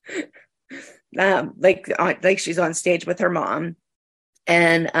 Like she's on stage with her mom.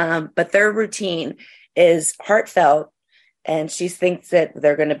 And but their routine is heartfelt, and she thinks that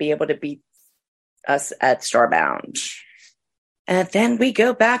they're going to be able to beat us at Starbound. And then we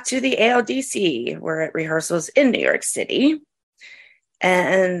go back to the ALDC. We're at rehearsals in New York City.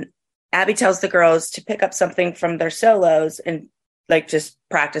 And Abby tells the girls to pick up something from their solos and like just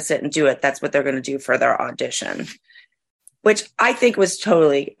practice it and do it. That's what they're going to do for their audition, which I think was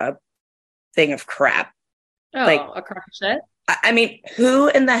totally a thing of crap. Oh, like a crock of shit. I mean, who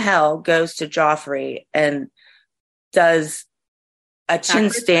in the hell goes to Joffrey and does a chin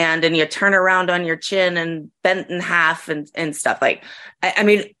stand and you turn around on your chin and bent in half and stuff? Like, I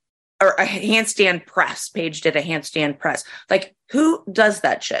mean, or a handstand press. Paige did a handstand press. Like, who does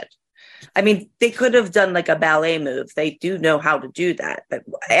that shit? I mean, they could have done like a ballet move. They do know how to do that. But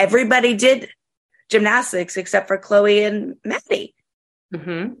everybody did gymnastics except for Chloe and Maddie.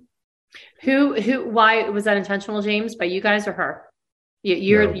 Mm-hmm. Why was that intentional, James? By you guys or her?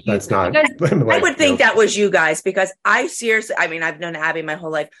 That's not. Guys, I would think that was you guys, because I seriously, I mean, I've known Abby my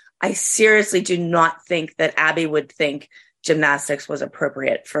whole life. I seriously do not think that Abby would think gymnastics was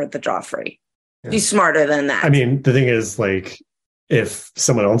appropriate for the Joffrey. Yeah. She's smarter than that. I mean, the thing is, like, if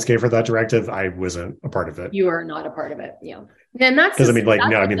someone else gave her that directive, I wasn't a part of it. You are not a part of it. Yeah. And that's because, I mean, like,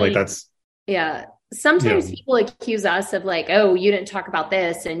 no, I mean, like, that's. Yeah. Sometimes people accuse us of like, oh, you didn't talk about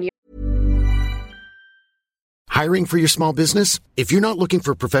this. And Hiring for your small business? If you're not looking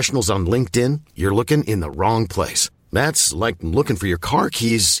for professionals on LinkedIn, you're looking in the wrong place. That's like looking for your car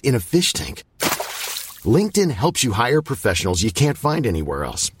keys in a fish tank. LinkedIn helps you hire professionals you can't find anywhere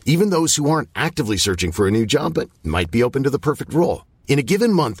else, even those who aren't actively searching for a new job but might be open to the perfect role. In a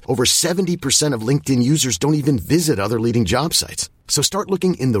given month, over 70% of LinkedIn users don't even visit other leading job sites. So start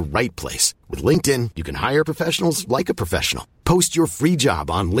looking in the right place. With LinkedIn, you can hire professionals like a professional. Post your free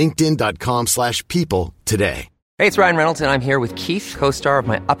job on linkedin.com/people today. Hey, it's Ryan Reynolds, and I'm here with Keith, co-star of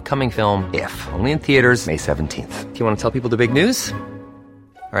my upcoming film, If, only in theaters May 17th. Do you want to tell people the big news?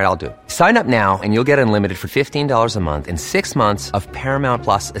 All right, I'll do it. Sign up now and you'll get unlimited for $15 a month and 6 months of Paramount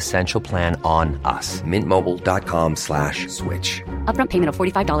Plus Essential Plan on us. MintMobile.com/switch. Upfront payment of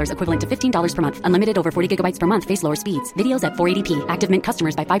 $45 equivalent to $15 per month. Unlimited over 40 gigabytes per month. Face lower speeds. Videos at 480p. Active Mint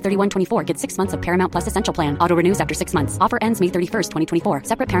customers by 531.24 get 6 months of Paramount Plus Essential Plan. Auto renews after 6 months. Offer ends May 31st, 2024.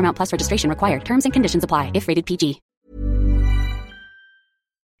 Separate Paramount Plus registration required. Terms and conditions apply if rated PG.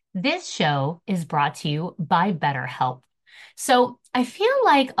 This show is brought to you by BetterHelp. So I feel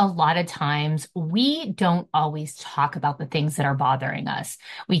like a lot of times we don't always talk about the things that are bothering us.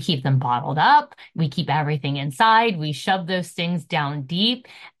 We keep them bottled up. We keep everything inside. We shove those things down deep.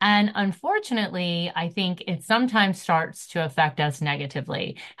 And unfortunately, I think it sometimes starts to affect us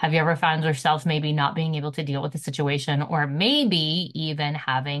negatively. Have you ever found yourself maybe not being able to deal with the situation, or maybe even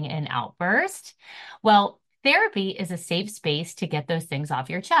having an outburst? Well, therapy is a safe space to get those things off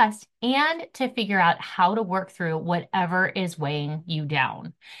your chest and to figure out how to work through whatever is weighing you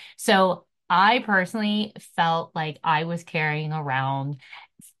down. So I personally felt like I was carrying around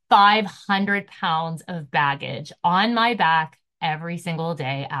 500 pounds of baggage on my back every single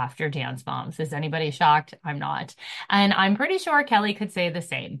day after Dance Moms. Is anybody shocked? I'm not. And I'm pretty sure Kelly could say the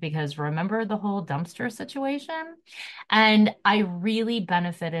same, because remember the whole dumpster situation? And I really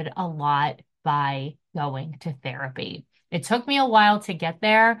benefited a lot by going to therapy. It took me a while to get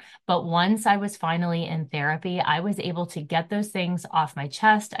there, but once I was finally in therapy, I was able to get those things off my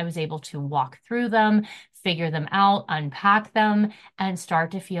chest. I was able to walk through them, figure them out, unpack them, and start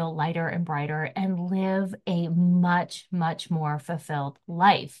to feel lighter and brighter and live a much, much more fulfilled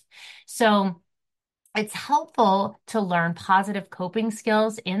life. So it's helpful to learn positive coping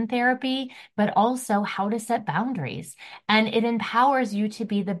skills in therapy, but also how to set boundaries. And it empowers you to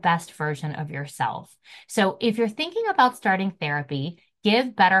be the best version of yourself. So if you're thinking about starting therapy,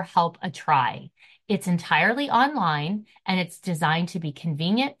 give BetterHelp a try. It's entirely online, and it's designed to be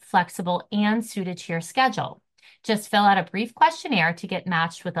convenient, flexible, and suited to your schedule. Just fill out a brief questionnaire to get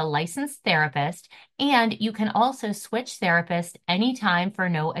matched with a licensed therapist, and you can also switch therapists anytime for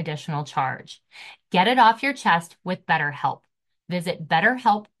no additional charge. Get it off your chest with BetterHelp. Visit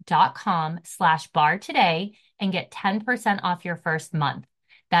betterhelp.com/bar today and get 10% off your first month.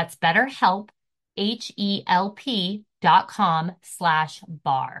 That's BetterHelp,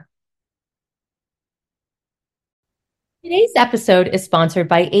 HELP.com/bar. Today's episode is sponsored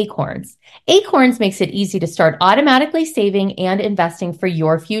by Acorns. Acorns makes it easy to start automatically saving and investing for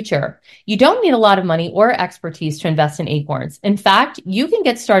your future. You don't need a lot of money or expertise to invest in Acorns. In fact, you can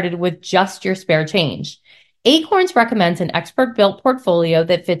get started with just your spare change. Acorns recommends an expert-built portfolio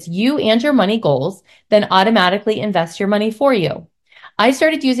that fits you and your money goals, then automatically invests your money for you. I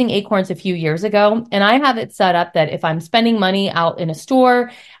started using Acorns a few years ago, and I have it set up that if I'm spending money out in a store,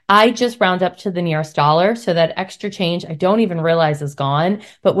 I just round up to the nearest dollar, so that extra change I don't even realize is gone.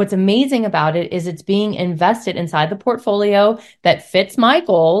 But what's amazing about it is it's being invested inside the portfolio that fits my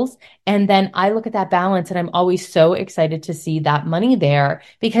goals. And then I look at that balance and I'm always so excited to see that money there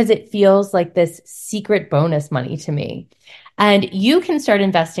because it feels like this secret bonus money to me. And you can start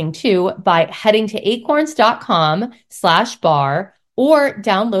investing too by heading to acorns.com/bar or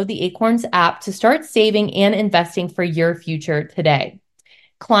download the Acorns app to start saving and investing for your future today.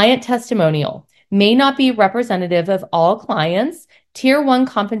 Client testimonial may not be representative of all clients. Tier 1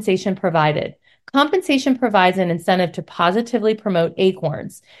 compensation provided. Compensation provides an incentive to positively promote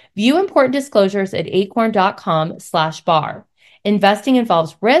Acorns. View important disclosures at acorn.com/bar. Investing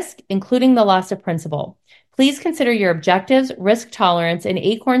involves risk, including the loss of principal. Please consider your objectives, risk tolerance, and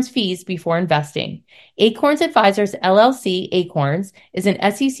Acorns fees before investing. Acorns Advisors LLC Acorns is an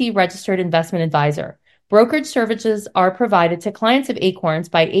SEC registered investment advisor. Brokerage services are provided to clients of Acorns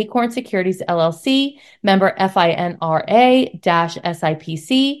by Acorn Securities LLC, member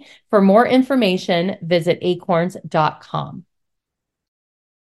FINRA-SIPC. For more information, visit acorns.com.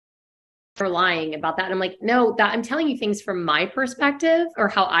 For lying about that. And I'm like, no, that I'm telling you things from my perspective or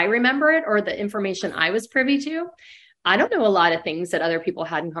how I remember it or the information I was privy to. I don't know a lot of things that other people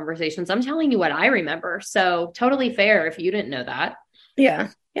had in conversations. I'm telling you what I remember. So totally fair if you didn't know that. Yeah.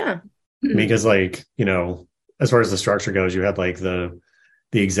 Yeah. Because like, you know, as far as the structure goes, you had like the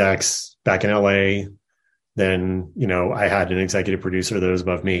execs back in LA. Then, you know, I had an executive producer that was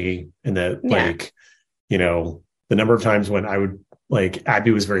above me, and that like, you know, the number of times when I would like, Abby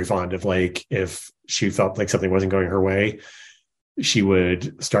was very fond of like, if she felt like something wasn't going her way, she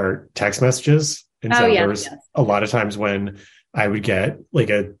would start text messages. And so there was a lot of times when I would get like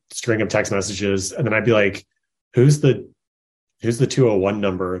a string of text messages and then I'd be like, who's the 201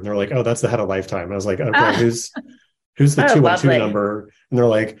 number? And they're like, oh, that's the head of Lifetime. And I was like, okay, who's the 212 number? And they're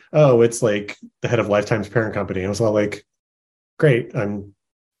like, oh, it's like the head of Lifetime's parent company. And I was all like, great. I'm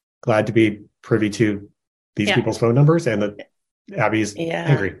glad to be privy to these people's phone numbers and that Abby's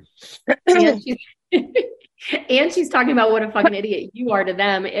angry. And she's talking about what a fucking idiot you are to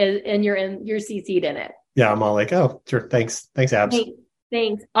them, and you're CC'd in it. Yeah, I'm all like, oh, sure, thanks, Abs.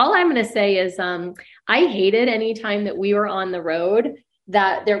 Thanks. All I'm going to say is, I hated any time that we were on the road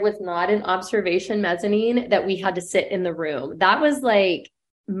that there was not an observation mezzanine that we had to sit in the room. That was like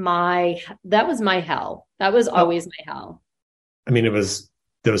my hell. That was always my hell. I mean, it was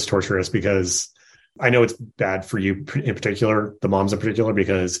torturous because I know it's bad for you in particular, the moms in particular,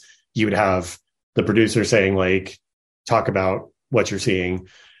 because you would have the producer saying like, talk about what you're seeing,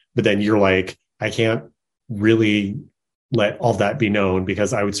 but then you're like, I can't really let all that be known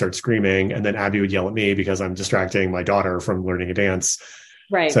because I would start screaming and then Abby would yell at me because I'm distracting my daughter from learning a dance.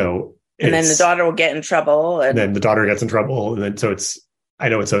 Right. So, and then the daughter will get in trouble. And then the daughter gets in trouble. And then, so I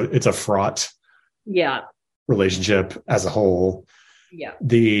know it's a fraught relationship as a whole. Yeah.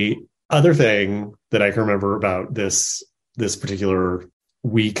 The other thing that I can remember about this particular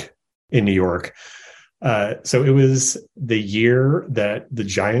week in New York. So it was the year that the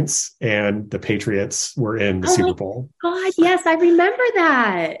Giants and the Patriots were in the Super Bowl. God, yes, I remember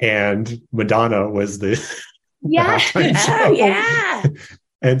that. And Madonna was the halftime show. Oh, yeah.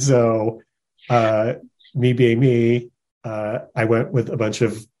 And so me being me, I went with a bunch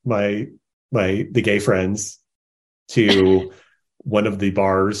of the gay friends to one of the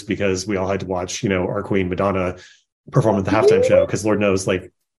bars because we all had to watch, you know, our queen Madonna perform at the halftime show because Lord knows,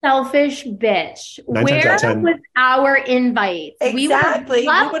 like, selfish bitch. Where was our invite? Exactly. We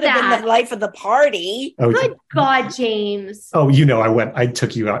would have been the life of the party. Oh, good God, James. Oh, you know, I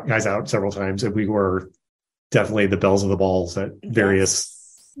took you guys out several times and we were definitely the bells of the balls at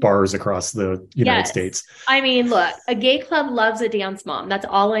various bars across the United States. I mean, look, a gay club loves a dance mom. That's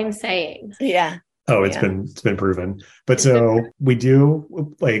all I'm saying. Yeah. Oh, it's been proven. But so we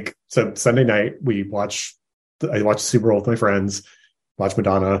do like, so Sunday night I watched the Super Bowl with my friends, watch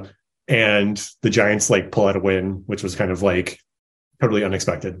Madonna, and the Giants like pull out a win, which was kind of like totally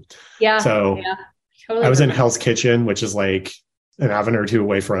unexpected. Yeah. So totally I was in Hell's Kitchen, which is like an avenue or two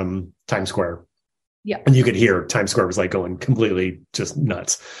away from Times Square. Yeah. And you could hear Times Square was like going completely just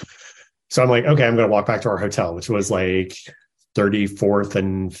nuts. So I'm like, okay, I'm going to walk back to our hotel, which was like 34th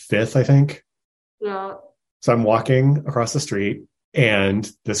and 5th, I think. Yeah. So I'm walking across the street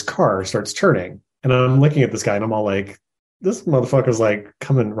and this car starts turning and I'm looking at this guy and I'm all like, this motherfucker's like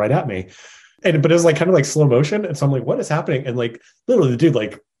coming right at me. But it was like kind of like slow motion. And so I'm like, what is happening? And like literally the dude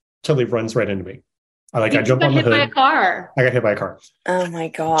like totally runs right into me. I jump on the hood. I got hit by a car. Oh my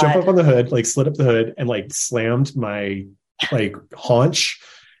God. Jump up on the hood, like slid up the hood and like slammed my like haunch,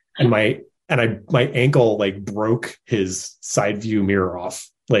 and my ankle like broke his side view mirror off.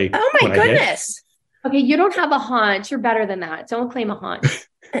 Like, oh my goodness. Okay, you don't have a haunch. You're better than that. Don't claim a haunch.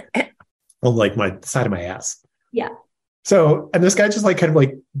 On like my side of my ass. Yeah. So, and this guy just like kind of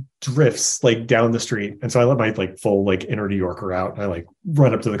like drifts like down the street. And so I let my like full like inner New Yorker out, and I like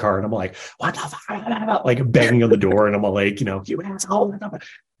run up to the car, and I'm like, what the fuck? Like banging on the door. And I'm all like, you asshole.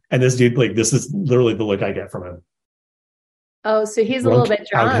 And this dude, like, this is literally the look I get from him. Oh, so he's a little bit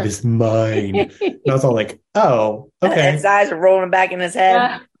drunk. Out of his mind. And I was all like, oh, okay. His eyes are rolling back in his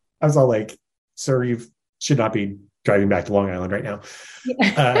head. I was all like, sir, you should not be driving back to Long Island right now.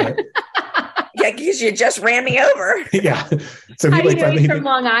 Yeah, because you just ran me over. Yeah. So how do you know he's from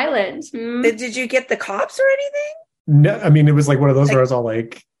Long Island? Did you get the cops or anything? No, I mean, it was like one of those where I was all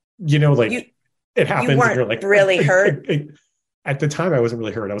like, it happens. You weren't and you're like really hurt. At the time, I wasn't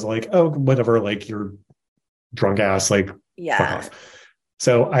really hurt. I was like, oh, whatever, like you're drunk ass, like, yeah. Fuck off.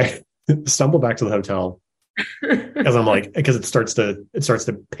 So I stumble back to the hotel because I'm like, because it starts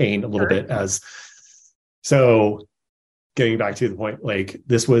to pain a little bit as. So getting back to the point, like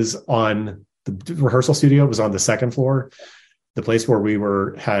this was on the rehearsal studio, was on the second floor, the place where we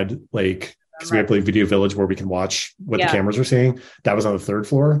had like, because we have like Video Village where we can watch what the cameras are seeing. That was on the third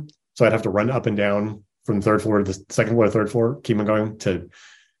floor. So I'd have to run up and down from the third floor to the second floor to third floor, keep on going to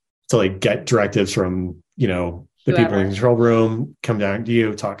like get directives from, the people in the control room, come down to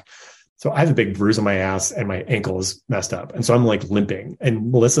you, talk. So I have a big bruise on my ass and my ankle is messed up. And so I'm like limping.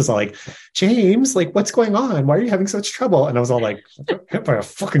 And Melissa's all like, James, like, what's going on? Why are you having such trouble? And I was all like, hit by a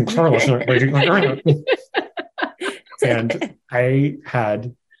fucking car last night. And I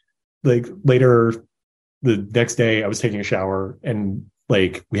had like later the next day I was taking a shower and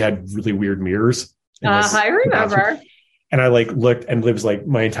like we had really weird mirrors. I remember. And I like looked and it was like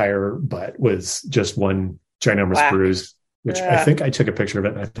my entire butt was just one ginormous bruise, which I think I took a picture of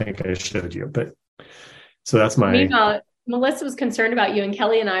it and I think I showed you. But so that's my. Meanwhile, Melissa was concerned about you, and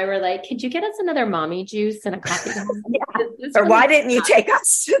Kelly and I were like, could you get us another mommy juice and a coffee? Or why didn't you take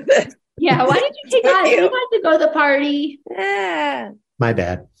us to the. Yeah, why did you take us? We wanted to go to the party. Yeah. My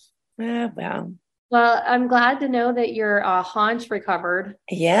bad. Well. Well, I'm glad to know that your haunch recovered.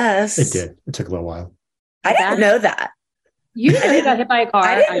 Yes. It did. It took a little while. I didn't know that. You got hit by a car.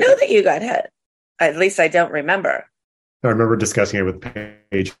 I didn't know that you got hit. At least I don't remember. I remember discussing it with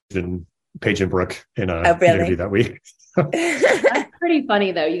Paige and Brooke in an interview that week. That's pretty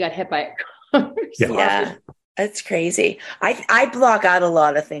funny, though. You got hit by a car. Yeah, that's crazy. I block out a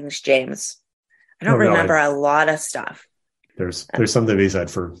lot of things, James. I don't remember a lot of stuff. There's something to be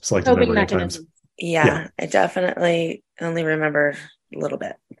said for selective memory at times. Yeah, I definitely only remember a little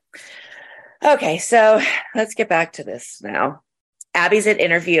bit. Okay, so let's get back to this now. Abby's at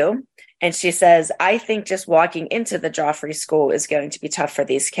interview, and she says, I think just walking into the Joffrey school is going to be tough for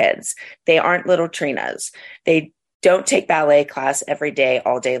these kids. They aren't little Trinas. They don't take ballet class every day,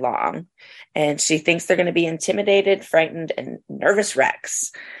 all day long. And she thinks they're going to be intimidated, frightened, and nervous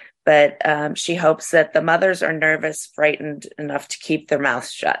wrecks. But she hopes that the mothers are nervous, frightened enough to keep their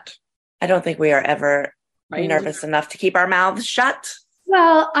mouths shut. I don't think we are ever nervous enough to keep our mouths shut.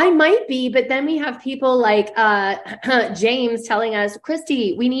 Well, I might be, but then we have people like James telling us,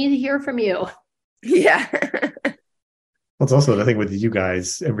 Christy, we need to hear from you. Yeah. Well, it's also the thing with you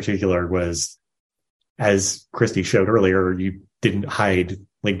guys in particular was, as Christy showed earlier, you didn't hide,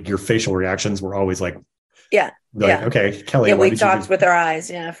 like your facial reactions were always like, okay, Kelly. Yeah, we talked with our eyes.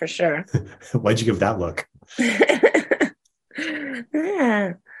 Yeah, for sure. Why'd you give that look?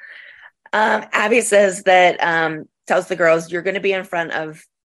 Yeah. Abby says that, tells the girls, you're going to be in front of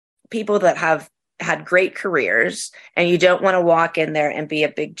people that have had great careers and you don't want to walk in there and be a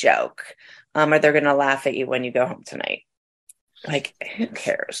big joke, or they're going to laugh at you when you go home tonight. Like, who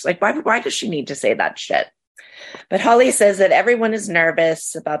cares? Like, why does she need to say that shit? But Holly says that everyone is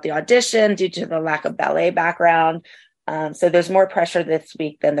nervous about the audition due to the lack of ballet background. So there's more pressure this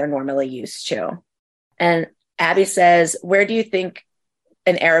week than they're normally used to. And Abby says, where do you think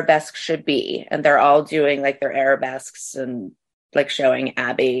an arabesque should be? And they're all doing like their arabesques and like showing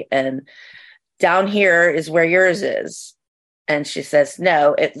Abby, and down here is where yours is. And she says,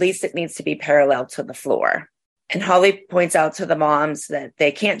 no, at least it needs to be parallel to the floor. And Holly points out to the moms that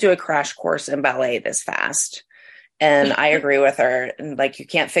they can't do a crash course in ballet this fast. And I agree with her. And like, you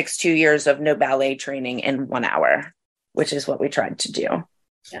can't fix 2 years of no ballet training in 1 hour, which is what we tried to do.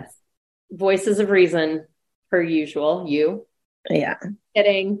 Yes. Voices of reason, per usual. You. Yeah.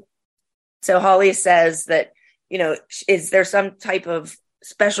 Kidding. So Holly says that, is there some type of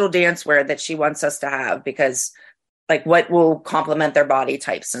special dance wear that she wants us to have? Because like what will complement their body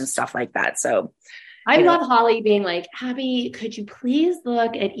types and stuff like that. So I love Holly being like, Abby, could you please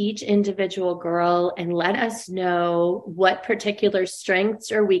look at each individual girl and let us know what particular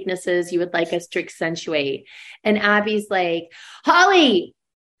strengths or weaknesses you would like us to accentuate? And Abby's like, Holly,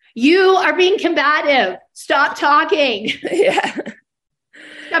 you are being combative. Stop talking. Yeah.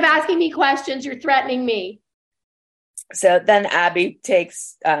 Stop asking me questions. You're threatening me. So then Abby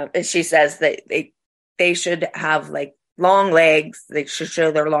takes, and she says that they should have like long legs. They should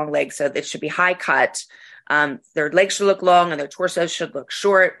show their long legs. So they should be high cut. Their legs should look long and their torso should look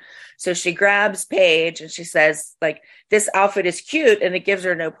short. So she grabs Paige and she says, like, this outfit is cute and it gives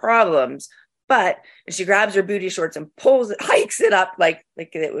her no problems. But she grabs her booty shorts and hikes it up like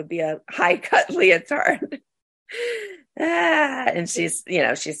it would be a high cut leotard. And she's,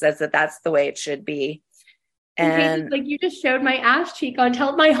 she says that that's the way it should be. And like, you just showed my ass cheek on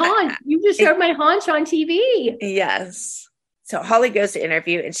my haunch. You just showed my haunch on TV. Yes. So Holly goes to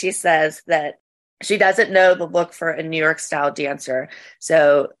interview and she says that she doesn't know the look for a New York style dancer.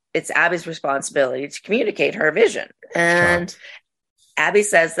 So it's Abby's responsibility to communicate her vision. And Abby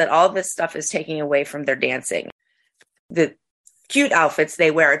says that all this stuff is taking away from their dancing. The cute outfits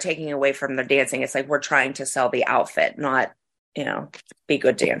they wear are taking away from their dancing. It's like, we're trying to sell the outfit, not, be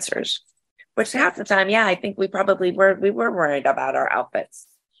good dancers. Which half the time, I think we probably were worried about our outfits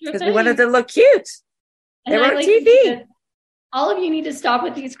because we wanted to look cute. They were on TV. All of you need to stop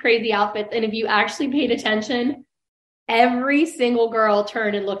with these crazy outfits. And if you actually paid attention, every single girl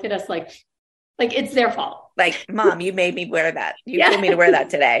turned and looked at us like it's their fault. Like, Mom, you made me wear that. You told me to wear that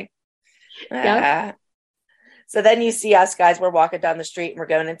today. So then you see us guys, we're walking down the street and we're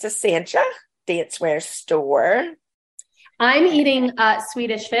going into Sancha Dancewear store. I'm eating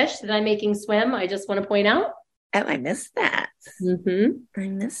Swedish fish that I'm making swim. I just want to point out. Oh, I missed that. Mm-hmm. I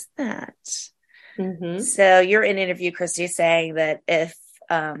missed that. Mm-hmm. So you're in an interview, Christy, saying that if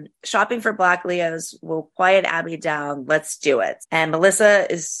shopping for Black Leos will quiet Abby down, let's do it. And Melissa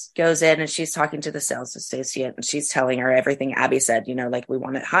goes in and she's talking to the sales associate and she's telling her everything Abby said, like we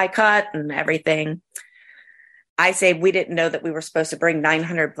want it high cut and everything. I say, we didn't know that we were supposed to bring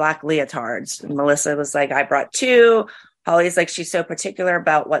 900 black leotards. And Melissa was like, I brought 2. Holly's like, she's so particular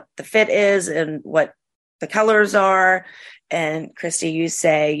about what the fit is and what the colors are. And Christy, you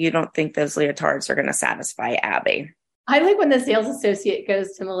say you don't think those leotards are going to satisfy Abby. I like when the sales associate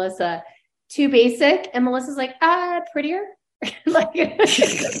goes to Melissa, too basic. And Melissa's like, prettier. Like,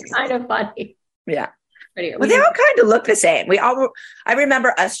 it's kind of funny. Yeah. Prettier. Well, they all kind of look the same. I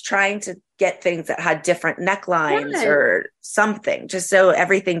remember us trying to get things that had different necklines or something, just so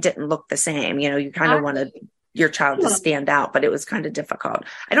everything didn't look the same. You kind of wanted your child to stand out, but it was kind of difficult.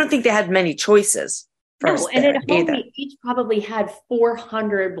 I don't think they had many choices. No, and at home, we each probably had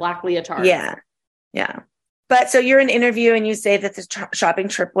 400 black leotards. Yeah. But so you're in an interview and you say that the shopping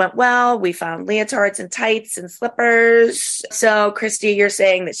trip went well. We found leotards and tights and slippers. So Christy, you're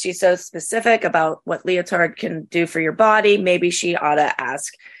saying that she's so specific about what leotard can do for your body. Maybe she ought to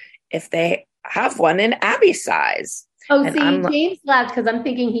ask if they have one in Abby's size. Oh, and see, James left because I'm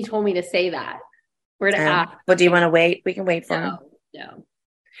thinking he told me to say that. We're going to ask. Well, do you want to wait? We can wait for him. No.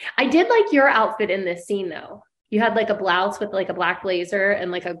 I did like your outfit in this scene, though. You had like a blouse with like a black blazer and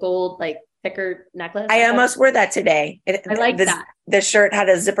like a gold, like thicker necklace. I almost wore that today. I like that. The shirt had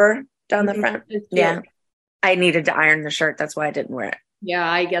a zipper down the front. Yeah. I needed to iron the shirt. That's why I didn't wear it. Yeah,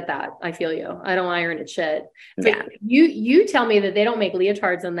 I get that. I feel you. I don't iron it shit. But you tell me that they don't make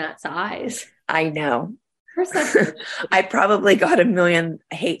leotards in that size. I know. I probably got a million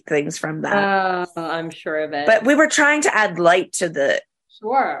hate things from that. I'm sure of it. But we were trying to add light to the.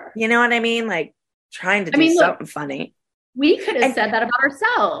 Sure. You know what I mean? Like trying to do something funny. We could have said that about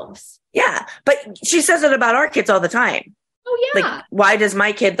ourselves. Yeah. But she says it about our kids all the time. Oh, yeah. Like, why does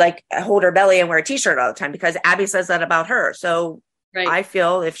my kid like hold her belly and wear a t-shirt all the time? Because Abby says that about her. So I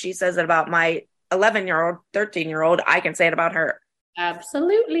feel if she says it about my 11-year-old, 13-year-old, I can say it about her.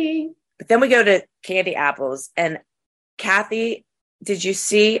 Absolutely. But then we go to Candy Apples and Kathy, did you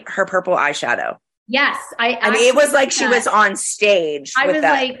see her purple eyeshadow? Yes. I mean, it was like she was on stage. I was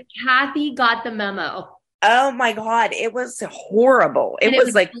like, Kathy got the memo. Oh my God. It was horrible. It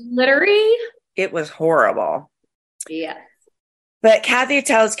was like glittery. It was horrible. Yeah. But Kathy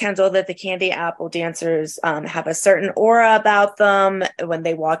tells Kendall that the Candy Apple dancers have a certain aura about them when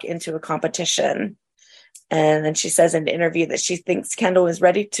they walk into a competition. And then she says in the interview that she thinks Kendall is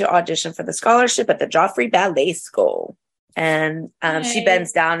ready to audition for the scholarship at the Joffrey Ballet School. And she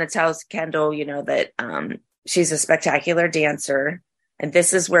bends down and tells Kendall, that she's a spectacular dancer. And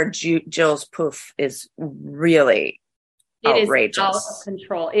this is where Jill's poof is really outrageous. It is out of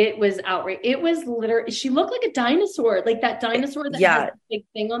control. It was outrageous. It was literally, she looked like a dinosaur, like that dinosaur that has a big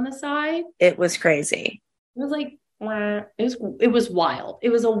thing on the side. It was crazy. It was like, wow. It was wild. It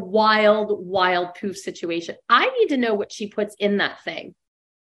was a wild poof situation. I need to know what she puts in that thing.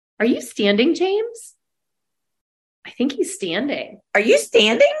 Are you standing, James? I think he's standing. Are you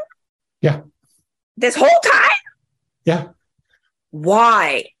standing? Yeah. This whole time? Yeah.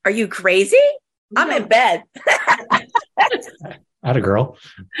 Why? Are you crazy? I'm in bed. Atta girl.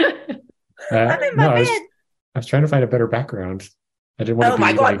 I'm in my bed. I was trying to find a better background. I didn't want to. Oh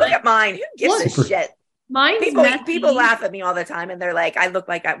my God! Look at mine. Who gives a shit? Mine's people laugh at me all the time, and they're like, "I look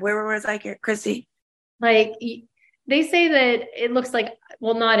like where was I, Chrissy?" Like they say that it looks like.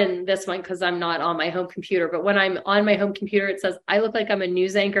 Well, not in this one because I'm not on my home computer. But when I'm on my home computer, it says I look like I'm a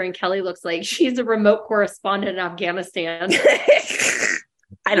news anchor, and Kelly looks like she's a remote correspondent in Afghanistan.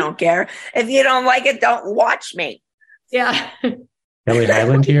 I don't care. If you don't like it, don't watch me. Yeah. Kelly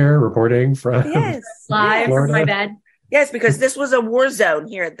Highland here reporting from live from my bed. Yes, because this was a war zone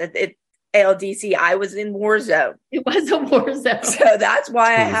here at ALDC. I was in war zone. It was a war zone. So that's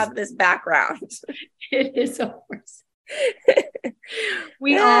why I have this background. It is a war zone.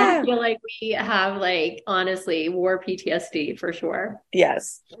 We all feel like we have, like, honestly, war PTSD for sure.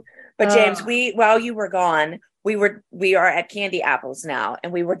 Yes. But James, while you were gone, we are at Candy Apples now,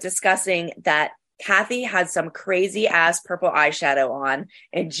 and we were discussing that Kathy had some crazy ass purple eyeshadow on,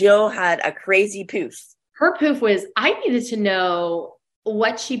 and Jill had a crazy poof. Her poof was, I needed to know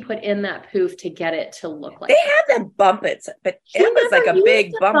what she put in that poof to get it to look like. They had them bump it, but it was like a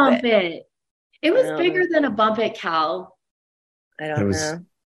big bump it. It was bigger than a bump it, Cal. I don't know.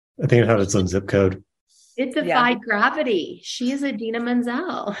 I think it had its own zip code. It defied gravity. She's Idina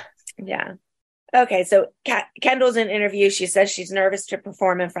Menzel. Yeah. Okay, so Kendall's in interview. She says she's nervous to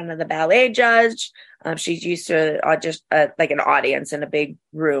perform in front of the ballet judge. She's used to just like an audience in a big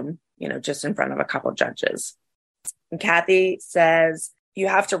room, just in front of a couple judges. And Kathy says, you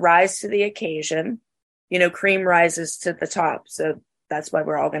have to rise to the occasion. Cream rises to the top. So that's why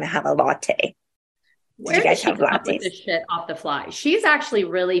we're all going to have a latte. Where did she come up with this shit off the fly? She's actually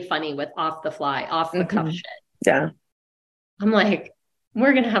really funny with off the fly, off the cuff shit. Yeah. I'm like,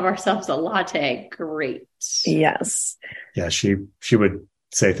 we're going to have ourselves a latte. Great. Yes. Yeah. She would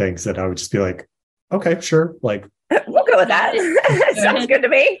say things that I would just be like, okay, sure. Like, we'll go with that. Sounds good to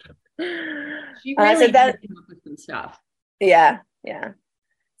me. She really came up with some stuff. Yeah. Yeah.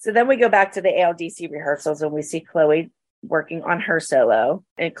 So then we go back to the ALDC rehearsals and we see Chloe working on her solo.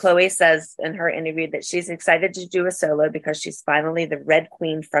 And Chloe says in her interview that she's excited to do a solo because she's finally the Red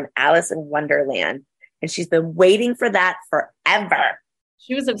Queen from Alice in Wonderland. And she's been waiting for that forever.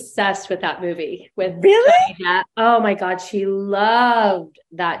 She was obsessed with that movie. Really? Oh my God. She loved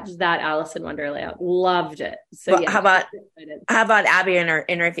that Alice in Wonderland. Loved it. So well, how about Abby in her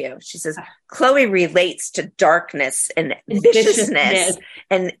interview? She says, Chloe relates to darkness and viciousness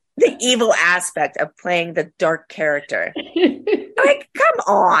and the evil aspect of playing the dark character. Like, come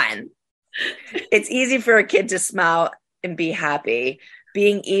on. It's easy for a kid to smile and be happy.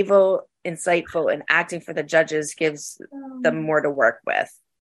 Being evil, insightful, and acting for the judges gives them more to work with.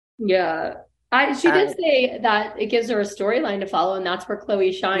 Yeah. She did say that it gives her a storyline to follow, and that's where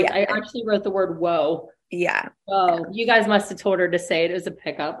Chloe shines. Yeah. I actually wrote the word whoa. Yeah. Oh, you guys must have told her to say it as a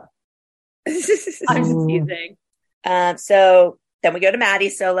pickup. I'm just teasing. So then we go to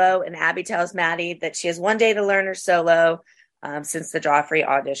Maddie's solo, and Abby tells Maddie that she has one day to learn her solo since the Joffrey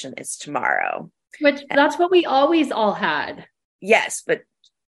audition is tomorrow. That's what we always all had. Yes, but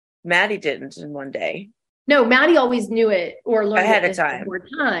Maddie didn't in one day. No, Maddie always knew it or learned ahead it of time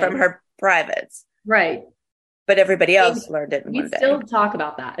from her privates. Right. But everybody else learned it in one day. We still talk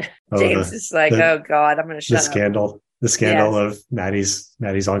about that. James is like, oh God, I'm going to shut up. The scandal of Maddie's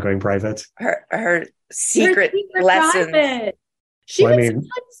ongoing private. Her secret lessons. Private. She would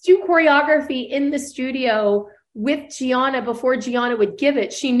sometimes do choreography in the studio with Gianna before Gianna would give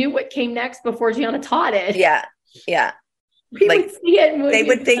it. She knew what came next before Gianna taught it. Yeah. Yeah. We would see it. They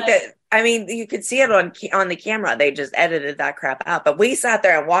would think that, I mean, you could see it on the camera. They just edited that crap out, but we sat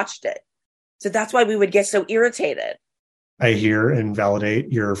there and watched it. So that's why we would get so irritated. I hear and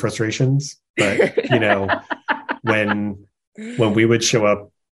validate your frustrations, but when we would show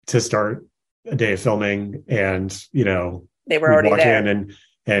up to start a day of filming and, they were already walk there. in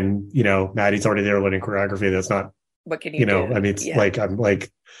and Maddie's already there learning choreography. That's not, what can you do? I mean, it's like, I'm like,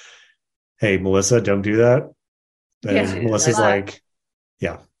 hey, Melissa, don't do that. And Melissa's like,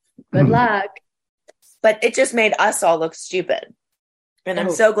 yeah. Good luck. But it just made us all look stupid. And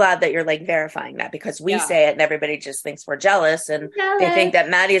I'm so glad that you're like verifying that, because we say it and everybody just thinks we're jealous, and they think that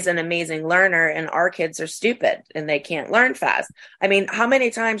Maddie is an amazing learner and our kids are stupid and they can't learn fast. I mean, how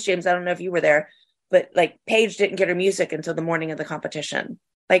many times, James, I don't know if you were there, but like Paige didn't get her music until the morning of the competition.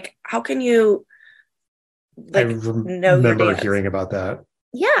 Like, how can you like remember hearing about that?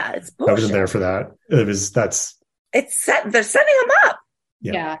 Yeah, it's bullshit. I wasn't there for that. They're setting them up.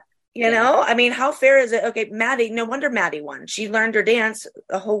 Yeah. You know, I mean, how fair is it? Okay, Maddie, no wonder Maddie won. She learned her dance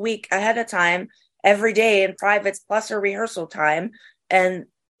a whole week ahead of time, every day in privates, plus her rehearsal time. And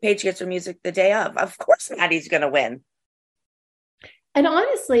Paige gets her music the day of. Of course, Maddie's going to win. And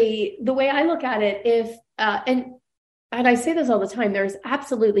honestly, the way I look at it, and I say this all the time, there's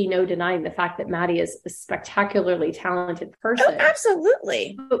absolutely no denying the fact that Maddie is a spectacularly talented person. Oh,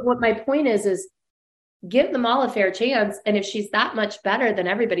 absolutely. But what my point is give them all a fair chance. And if she's that much better than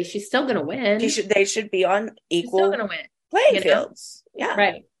everybody, she's still going to win. They should be on equal playing fields. Yeah.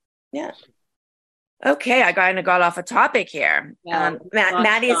 Right. Yeah. Okay. I kind of got off a topic here. Yeah,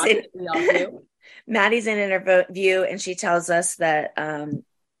 Maddie's in an interview, and she tells us that,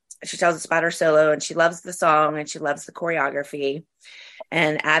 she tells us about her solo, and she loves the song and she loves the choreography.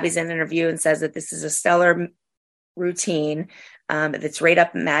 And Abby's in an interview and says that this is a stellar routine. That's right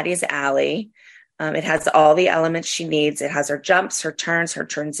up Maddie's alley. It has all the elements she needs. It has her jumps, her turns, her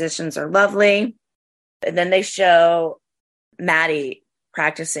transitions are lovely. And then they show Maddie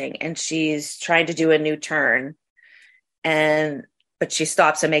practicing, and she's trying to do a new turn. But she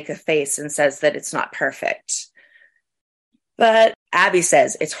stops and makes a face and says that it's not perfect. But Abby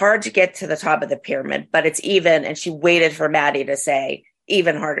says it's hard to get to the top of the pyramid, but it's even. And she waited for Maddie to say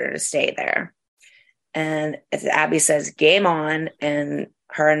even harder to stay there. And Abby says, game on. And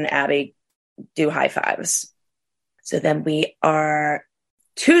her and Abby do high fives. So then we are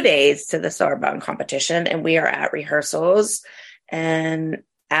 2 days to the Starbond competition, and we are at rehearsals, and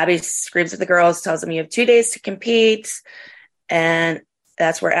Abby screams at the girls, tells them you have 2 days to compete. And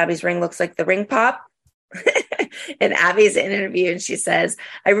that's where Abby's ring looks like the ring pop. And Abby's in an interview, and she says,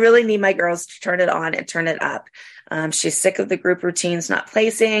 I really need my girls to turn it on and turn it up. She's sick of the group routines not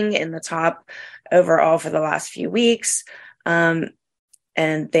placing in the top overall for the last few weeks.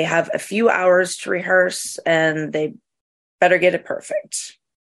 And they have a few hours to rehearse, and they better get it perfect.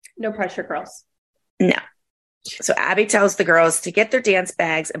 No pressure, girls. No. So Abby tells the girls to get their dance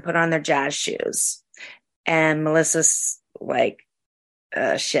bags and put on their jazz shoes. And Melissa's like,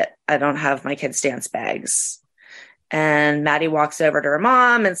 shit, I don't have my kids' dance bags. And Maddie walks over to her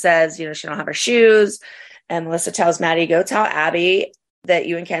mom and says, she don't have her shoes. And Melissa tells Maddie, go tell Abby that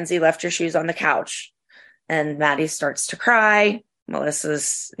you and Kenzie left your shoes on the couch. And Maddie starts to cry.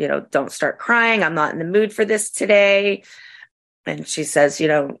 Melissa's, don't start crying. I'm not in the mood for this today. And she says,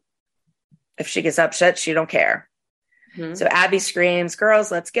 if she gets upset, she don't care. Mm-hmm. So Abby screams, girls,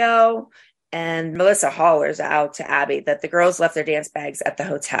 let's go. And Melissa hollers out to Abby that the girls left their dance bags at the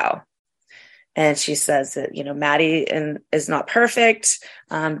hotel. And she says that, Maddie is not perfect,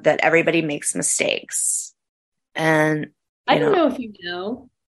 that everybody makes mistakes. And I don't know if you know,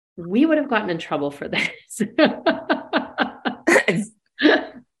 we would have gotten in trouble for this.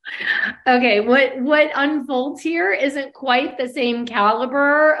 Okay, what unfolds here isn't quite the same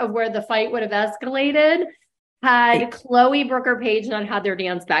caliber of where the fight would have escalated had Chloe Brooker Page not had their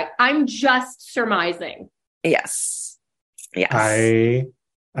dance back. I'm just surmising. Yes. I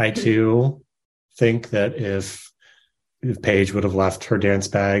too think that if Paige would have left her dance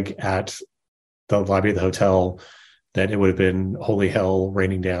bag at the lobby of the hotel, that it would have been holy hell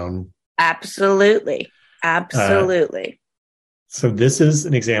raining down. Absolutely. So this is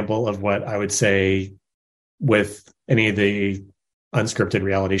an example of what I would say with any of the unscripted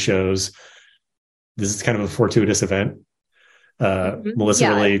reality shows. This is kind of a fortuitous event. Melissa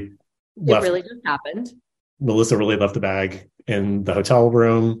really just happened. Melissa really left the bag in the hotel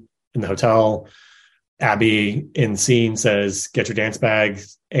room, in the hotel. Abby in scene says, get your dance bag,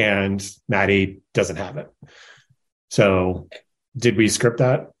 and Maddie doesn't have it. So did we script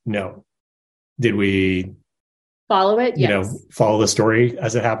that? No. Did we follow it? Yes. Follow the story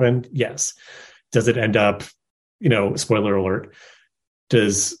as it happened? Yes. Does it end up, spoiler alert,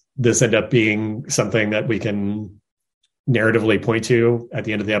 does this end up being something that we can narratively point to at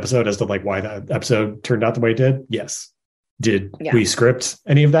the end of the episode as to like why that episode turned out the way it did? Yes. Did we script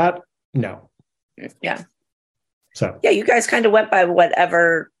any of that? No. Yeah. So you guys kind of went by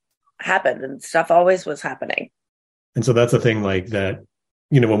whatever happened, and stuff always was happening. And so that's the thing, like that,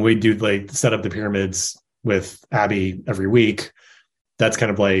 when we do like set up the pyramids with Abby every week, that's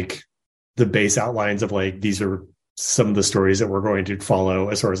kind of like the base outlines of like, these are some of the stories that we're going to follow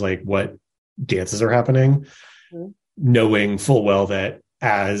as far as like what dances are happening. Mm-hmm. knowing full well that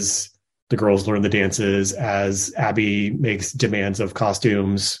as the girls learn the dances, as Abby makes demands of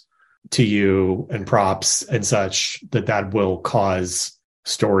costumes to you and props and such, that will cause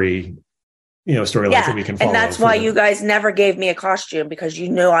storylines that we can follow. And that's why you guys never gave me a costume, because you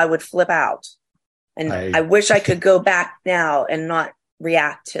knew I would flip out. And I wish I could go back now and not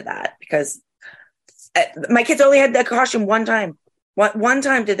react to that, because my kids only had that costume one time. One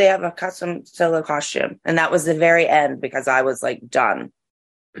time did they have a custom solo costume, and that was the very end, because I was like done.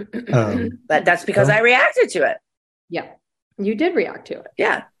 But that's because I reacted to it. Yeah, you did react to it.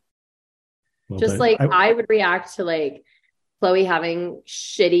 Yeah. Well, just like I would react to like Chloe having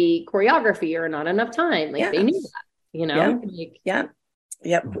shitty choreography or not enough time. Like they knew that, you know?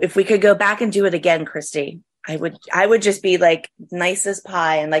 Yep. If we could go back and do it again, Christy, I would just be like nice as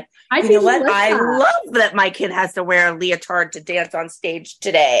pie. And like, you know what? I love that my kid has to wear a leotard to dance on stage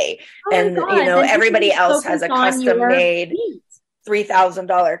today. And, you know, everybody else has a custom made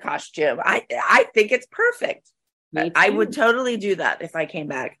 $3,000 costume. I think it's perfect. I would totally do that if I came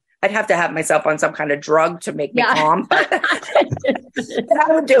back. I'd have to have myself on some kind of drug to make me calm, but I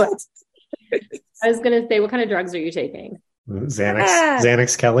would do it. I was going to say, what kind of drugs are you taking?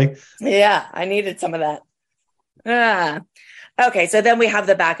 Xanax, Kelly. Yeah, I needed some of that. Okay, so then we have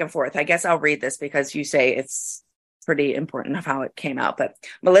the back and forth. I guess I'll read this because you say it's pretty important of how it came out. But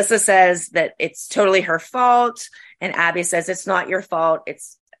Melissa says that it's totally her fault, and Abby says it's not your fault.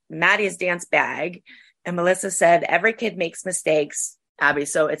 It's Maddie's dance bag. And Melissa said, every kid makes mistakes, Abby,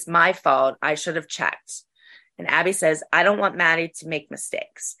 so it's my fault. I should have checked. And Abby says, I don't want Maddie to make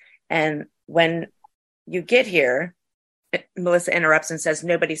mistakes. And when you get here, Melissa interrupts and says,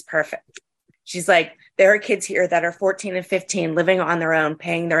 nobody's perfect. She's like, there are kids here that are 14 and 15 living on their own,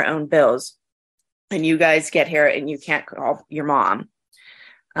 paying their own bills. And you guys get here and you can't call your mom.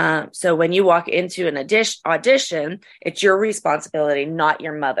 So when you walk into an audition, it's your responsibility, not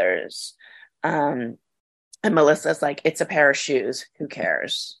your mother's. And Melissa's like, it's a pair of shoes. Who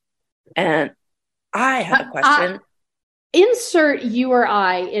cares? And I have a question. Insert you or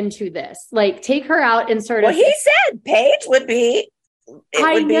I into this. Like, take her out, insert Well, he said Paige would be.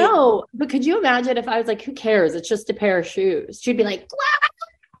 I know. But could you imagine if I was like, who cares? It's just a pair of shoes. She'd be like,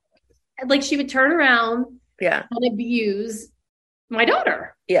 "What?" Like she would turn around and abuse my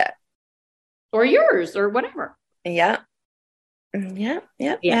daughter. Yeah. Or yours or whatever. Yeah.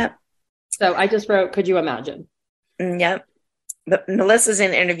 So I just wrote, could you imagine? Yep. But Melissa's in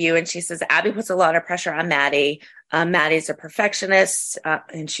an interview and she says, Abby puts a lot of pressure on Maddie. Maddie's a perfectionist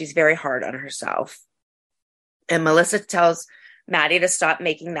and she's very hard on herself. And Melissa tells Maddie to stop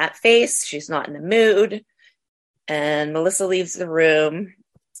making that face. She's not in the mood. And Melissa leaves the room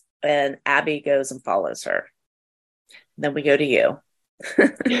and Abby goes and follows her. Then we go to you.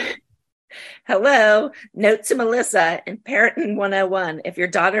 Hello. Note to Melissa in Parenting 101. If your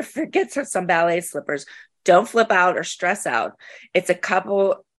daughter forgets some ballet slippers, don't flip out or stress out. It's a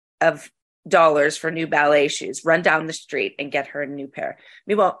couple of dollars for new ballet shoes. Run down the street and get her a new pair.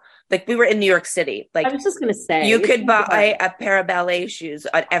 Meanwhile, like we were in New York City. Like I was just going to say, you could buy a pair of ballet shoes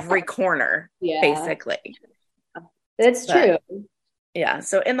at every corner, basically. It's true. Yeah.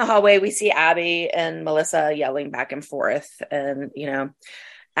 So in the hallway, we see Abby and Melissa yelling back and forth. And, you know,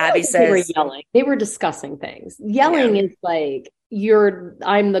 Abby says they were yelling. They were discussing things. Yelling is like,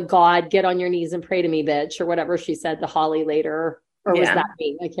 I'm the God, get on your knees and pray to me, bitch, or whatever she said to Holly later. Or was that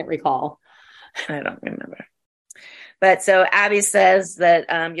me? I can't recall. I don't remember. But so Abby says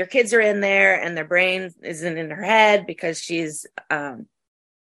that your kids are in there and their brain isn't in her head because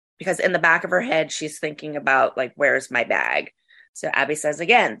because in the back of her head, she's thinking about like, where's my bag? So Abby says,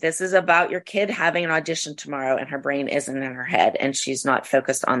 again, this is about your kid having an audition tomorrow and her brain isn't in her head and she's not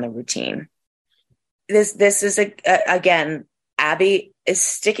focused on the routine. This is, again, Abby is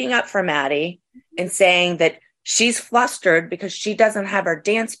sticking up for Maddie and saying that she's flustered because she doesn't have her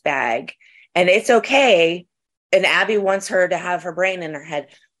dance bag and it's okay. And Abby wants her to have her brain in her head.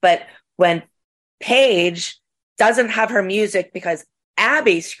 But when Paige doesn't have her music because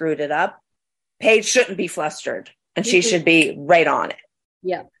Abby screwed it up, Paige shouldn't be flustered. And she should be right on it.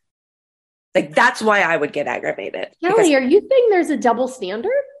 Yeah. Like, that's why I would get aggravated. Kelly, are you saying there's a double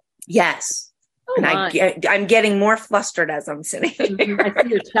standard? Yes. Oh, and I'm getting more flustered as I'm sitting here. I see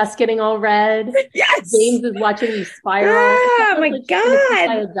your chest getting all red. Yes. James is watching you spiral. Oh, my God.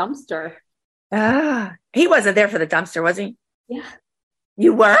 By a dumpster. He wasn't there for the dumpster, was he? Yeah.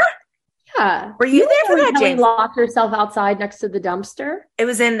 You were? Yeah. Were you there for that, Kelly James? locked herself outside next to the dumpster. It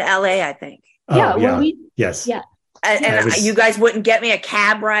was in LA, I think. Yeah. Yes. Yeah. And you guys wouldn't get me a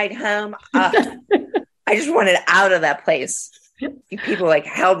cab ride home. I just wanted out of that place. You people like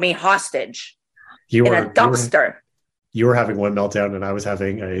held me hostage in a dumpster. you were having one meltdown and I was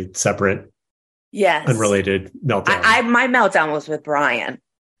having a separate, yes, unrelated meltdown. My meltdown was with Brian.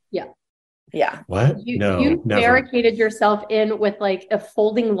 Yeah. Yeah. What? You never. barricaded yourself in with like a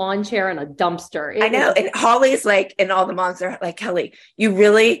folding lawn chair and a dumpster. I know. And Holly's like, and all the moms are like, Kelly, you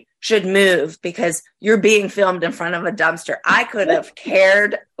really should move because you're being filmed in front of a dumpster. I could have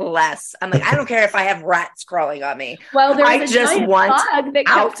cared less. I'm like, I don't care if I have rats crawling on me. Well, there's I a just giant want bug that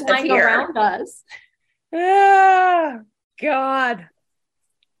out kept of flying here. around us. Ah, God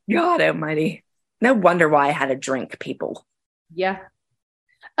almighty. No wonder why I had to drink, people. Yeah.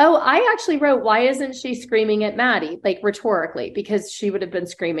 Oh, I actually wrote, why isn't she screaming at Maddie? Like rhetorically, because she would have been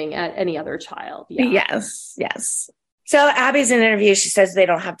screaming at any other child. Yeah. Yes. So Abby's in an interview. She says they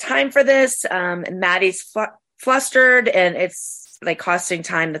don't have time for this. And Maddie's flustered and it's like costing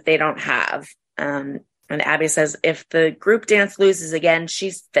time that they don't have. And Abby says, if the group dance loses again,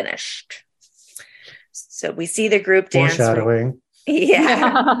 she's finished. So we see the group dance. Foreshadowing.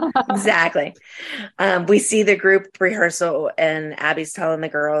 Yeah, exactly. We see the group rehearsal and Abby's telling the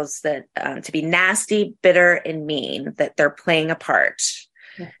girls that to be nasty, bitter, and mean, that they're playing a part.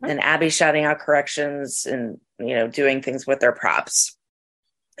 And Abby's shouting out corrections and, doing things with their props.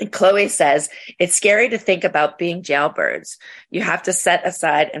 And Chloe says, it's scary to think about being jailbirds. You have to set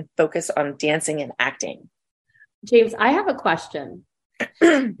aside and focus on dancing and acting. James, I have a question.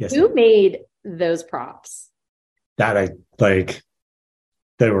 Yes. Who made those props? That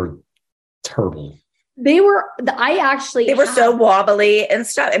they were terrible. They were so wobbly and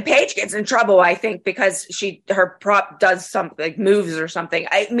stuff. And Paige gets in trouble, I think, because her prop does something, like moves or something.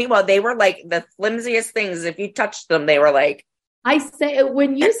 Meanwhile, they were like the flimsiest things. If you touched them, they were like. I say,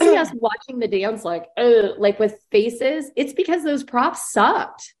 when you see us watching the dance, like with faces, it's because those props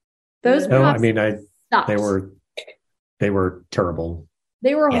sucked. Those props sucked. They were terrible.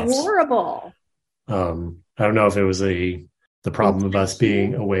 They were horrible. I don't know if it was the problem of us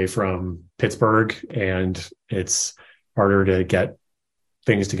being away from Pittsburgh and it's harder to get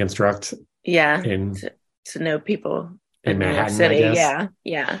things to construct. Yeah. To know people in Manhattan City. I guess.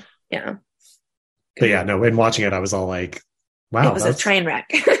 Yeah. But yeah, no, in watching it, I was all like, wow. It was a train wreck.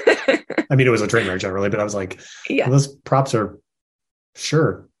 I mean, it was a train wreck generally, but I was like, well, those props are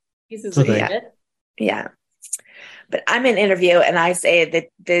sure. Yeah. But I'm in interview and I say that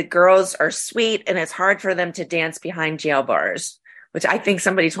the girls are sweet and it's hard for them to dance behind jail bars, which I think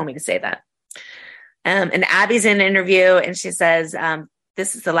somebody told me to say that. And Abby's in interview and she says,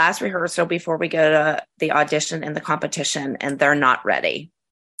 this is the last rehearsal before we go to the audition and the competition and they're not ready.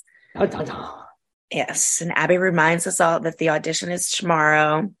 Yes. And Abby reminds us all that the audition is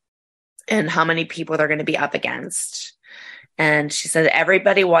tomorrow and how many people they're going to be up against. And she said,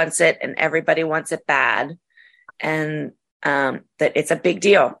 everybody wants it and everybody wants it bad. And that it's a big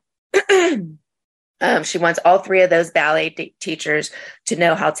deal. She wants all three of those ballet teachers to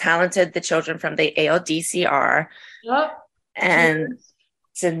know how talented the children from the ALDC are. Yep. And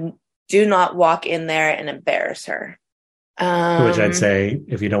to do not walk in there and embarrass her. Which I'd say,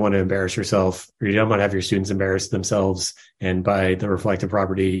 if you don't want to embarrass yourself or you don't want to have your students embarrass themselves, and by the reflective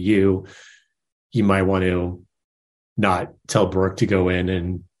property, you might want to not tell Brooke to go in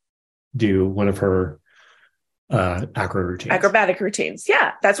and do one of her acrobatic routines.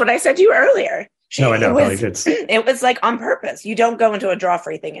 Yeah, that's what I said to you earlier. No, I know. It was like on purpose. You don't go into a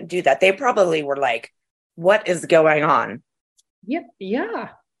draw-free thing and do that. They probably were like, what is going on? Yep. Yeah.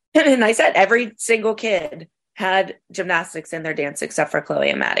 And I said every single kid had gymnastics in their dance except for Chloe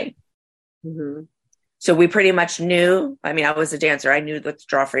and Maddie. Mm-hmm. So we pretty much knew. I mean, I was a dancer. I knew what the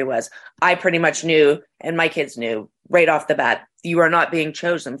draw-free was. I pretty much knew, and my kids knew right off the bat, you are not being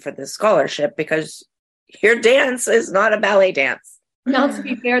chosen for this scholarship because your dance is not a ballet dance. Now, to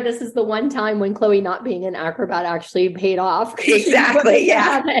be fair, this is the one time when Chloe not being an acrobat actually paid off. Exactly.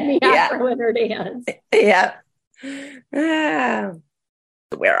 Yeah. Any acro in her dance. Yeah.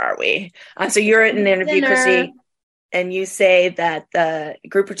 Where are we? So you're in an interview, Chrissy, and you say that the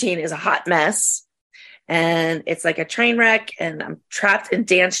group routine is a hot mess and it's like a train wreck and I'm trapped in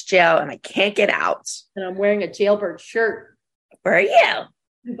dance jail and I can't get out. And I'm wearing a jailbird shirt. Where are you?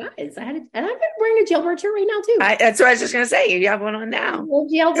 And I'm wearing a jailbird shirt right now too. That's what I was just going to say. You have one on now.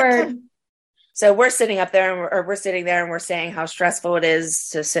 Jailbird. So we're sitting up there and we're sitting there and we're saying how stressful it is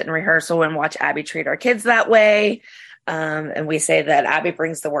to sit in rehearsal and watch Abby treat our kids that way. And we say that Abby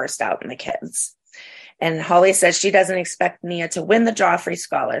brings the worst out in the kids. And Holly says she doesn't expect Nia to win the Joffrey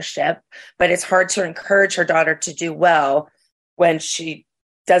scholarship, but it's hard to encourage her daughter to do well when she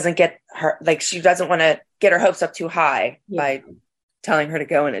doesn't get her, like she doesn't want to get her hopes up too high by telling her to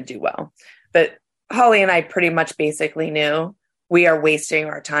go in and do well. But Holly and I pretty much basically knew we are wasting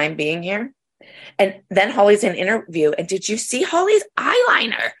our time being here And then Holly's in an interview. And did you see Holly's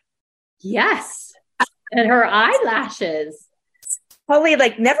eyeliner? Yes. And her eyelashes. Holly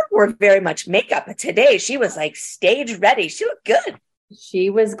like never wore very much makeup, but today she was like stage ready. She looked good. She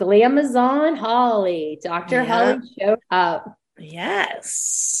was Glamazon Holly. Dr. Holly showed up.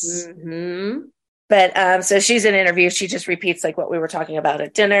 Yes. Mm-hmm. But so she's in an interview. She just repeats like what we were talking about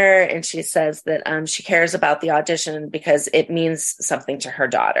at dinner. And she says that she cares about the audition because it means something to her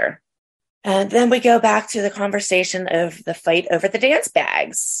daughter. And then we go back to the conversation of the fight over the dance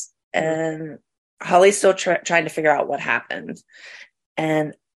bags. And Holly's still trying to figure out what happened.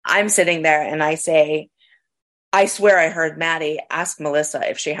 And I'm sitting there and I say, I swear I heard Maddie ask Melissa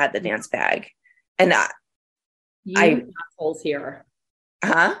if she had the dance bag. And you assholes here.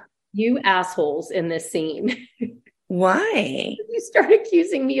 Huh? You assholes in this scene. Why? You start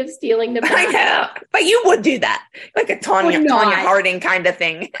accusing me of stealing the bag. I know, but you would do that. Like a Tonya Harding kind of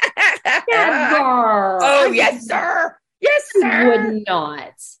thing. Never. Oh, yes, sir. Yes, sir. Would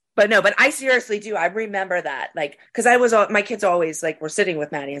not. But I seriously do. I remember that, like, because my kids always like were sitting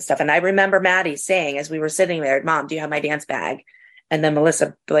with Maddie and stuff. And I remember Maddie saying, as we were sitting there, Mom, do you have my dance bag? And then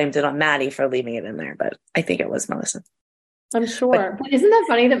Melissa blamed it on Maddie for leaving it in there. But I think it was Melissa. I'm sure. But isn't that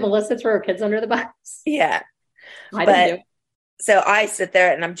funny that Melissa threw her kids under the bus? Yeah. I didn't do it. So I sit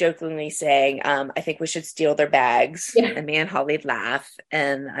there and I'm jokingly saying, I think we should steal their bags. Yeah. And me and Holly laugh.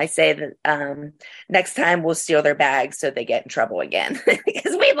 And I say that next time we'll steal their bags so they get in trouble again.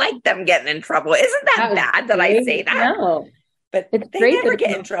 Because we like them getting in trouble. Isn't that bad that I say that? No. But they never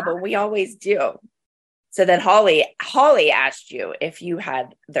get in trouble. We always do. So then Holly asked you if you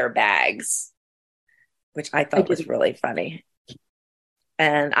had their bags, which I thought was really funny.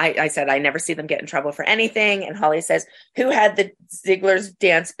 And I said, I never see them get in trouble for anything. And Holly says, who had the Ziegler's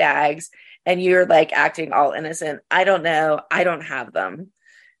dance bags? And you're like acting all innocent. I don't know. I don't have them.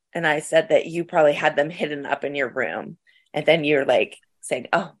 And I said that you probably had them hidden up in your room. And then you're like saying,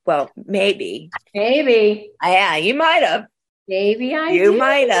 oh, well, maybe. Yeah, you might have. Maybe you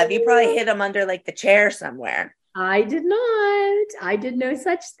might have. You probably hid them under like the chair somewhere. I did not. I did no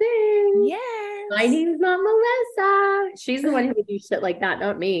such thing. Yes. My name's not Melissa. She's the one who would do shit like that,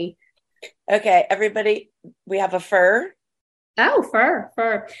 not me. Okay, everybody, we have a fur. Oh,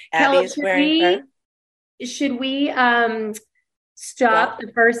 fur. Abby's wearing fur. Should we stop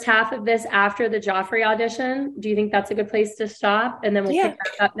the first half of this after the Joffrey audition? Do you think that's a good place to stop? And then we'll pick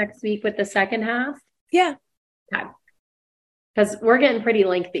back up next week with the second half? Yeah. Okay. Because we're getting pretty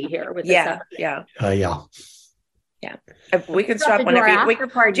lengthy here with this episode. Yeah. We can stop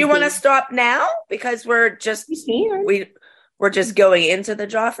whenever. Do you want to stop now? Because we're just we're just going into the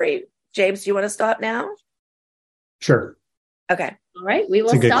Joffrey. James, do you want to stop now? Sure. Okay. All right. We will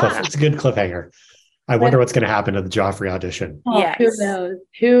stop. It's a good cliffhanger. I wonder what's going to happen to the Joffrey audition. Oh, yes.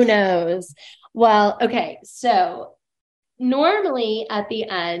 Who knows? Well, okay. So normally at the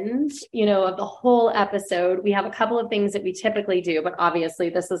end, of the whole episode, we have a couple of things that we typically do, but obviously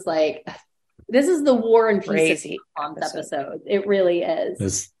this is the War and Peace episode. It really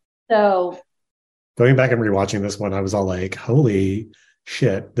is. So going back and rewatching this one, I was all like, holy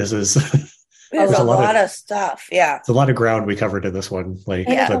shit, this is there's a lot of stuff. Yeah. It's a lot of ground we covered in this one. Like,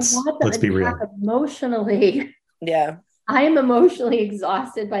 let's be real. Emotionally. Yeah. I am emotionally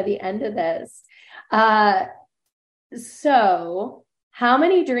exhausted by the end of this. So how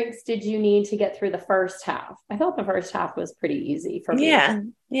many drinks did you need to get through the first half? I thought the first half was pretty easy for me.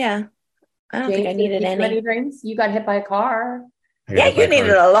 Yeah. I don't think I needed any drinks. You got hit by a car. Yeah, you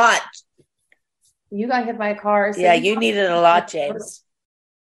needed a lot. You got hit by a car. So you needed a lot, James.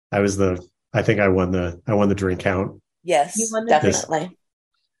 I think I won the drink count. Yes, definitely.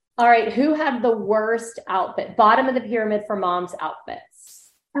 All right. Who had the worst outfit? Bottom of the pyramid for Mom's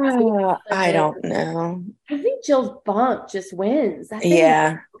outfits. I don't know. I think Jill's bump just wins.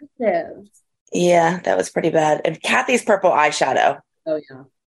 Yeah, that was pretty bad. And Kathy's purple eyeshadow. Oh yeah.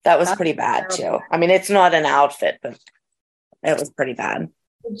 That was pretty bad too. I mean, it's not an outfit, but it was pretty bad.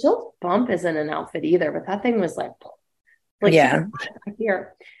 Jill's bump isn't an outfit either, but that thing was like here.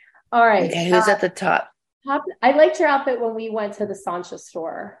 All right. Okay, who's at the top? I liked your outfit when we went to the Sancha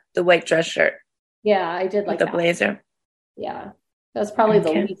store. The white dress shirt. Yeah, I did like the blazer. Yeah. That's probably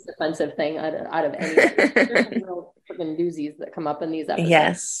the least offensive thing out of any. There's some real freaking doozies that come up in these episodes.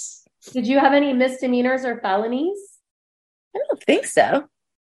 Yes. Did you have any misdemeanors or felonies? I don't think so.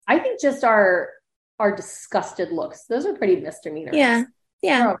 I think just our disgusted looks. Those are pretty misdemeanors. Yeah.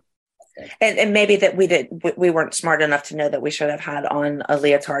 And maybe that we weren't smart enough to know that we should have had on a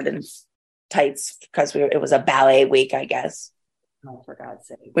leotard and tights because it was a ballet week, I guess. Oh, for God's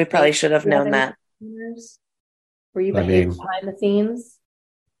sake. We probably should have known that. Were you behind the scenes?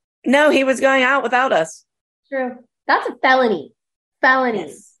 No, he was going out without us. True. That's a felony.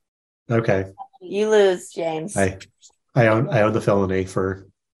 Yes. Okay. You lose, James. I own the felony for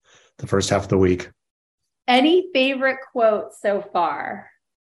the first half of the week. Any favorite quotes so far?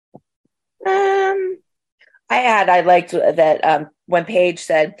 I liked that when Paige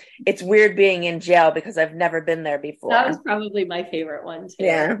said, "It's weird being in jail because I've never been there before." That was probably my favorite one too.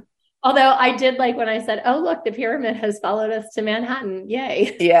 Yeah. Although I did like when I said, "Oh, look, the pyramid has followed us to Manhattan.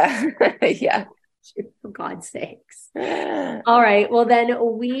 Yay." Yeah. Yeah. For God's sakes. All right. Well, then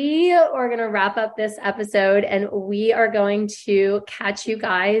we are going to wrap up this episode and we are going to catch you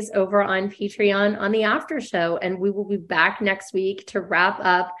guys over on Patreon on the after show. And we will be back next week to wrap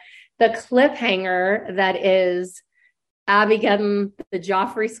up the cliffhanger that is Abby getting the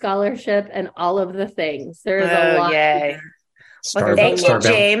Joffrey Scholarship and all of the things. There is a lot. Yay. Well, thank you,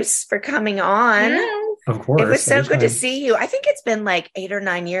 James, for coming on. Yes. Of course. It was so anytime. good to see you. I think it's been like 8 or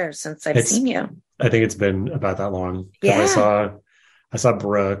 9 years since I've seen you. I think it's been about that long. Yeah. I saw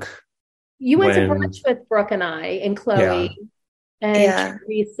Brooke. You went to brunch with Brooke and I and Chloe and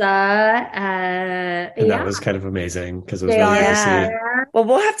Teresa. And that was kind of amazing because it was really good to see. Well,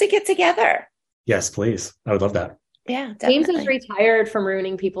 we'll have to get together. Yes, please. I would love that. Yeah, definitely. James is retired from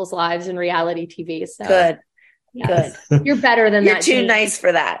ruining people's lives in reality TV. So good. Yes. Good. You're better than You're that. You're too James. nice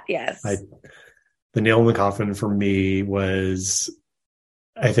for that. Yes. The nail in the coffin for me was,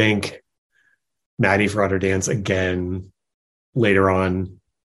 I think, Maddie forgot her dance again later on.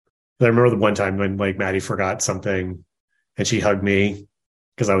 I remember the one time when like Maddie forgot something and she hugged me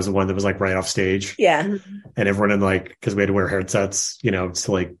because I was the one that was like right off stage. Yeah. And everyone in like, because we had to wear headsets, to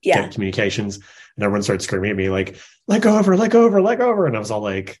like get communications. And everyone started screaming at me like, let go of her, let go of her, let go of her. And I was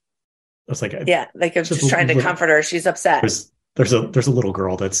like, yeah, like I'm just trying to comfort her. She's upset. There's a little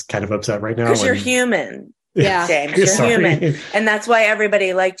girl that's kind of upset right now. Because you're human. Yeah. James, you're human. And that's why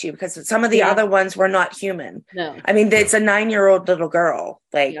everybody liked you, because some of the other ones were not human. No. I mean, it's a 9-year-old little girl,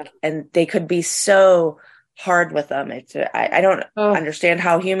 and they could be so hard with them. I don't understand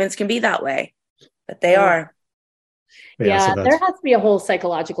how humans can be that way, but they are. Yeah, so there has to be a whole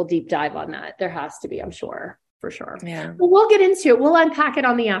psychological deep dive on that. There has to be, I'm sure. For sure. Yeah. Well, we'll get into it. We'll unpack it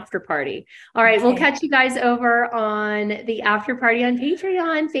on the after party. All right. Okay. We'll catch you guys over on the after party on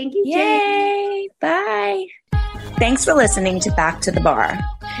Patreon. Thank you. Yay. Bye. Thanks for listening to Back to the Bar.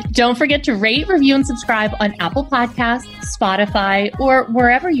 Don't forget to rate, review, and subscribe on Apple Podcasts, Spotify, or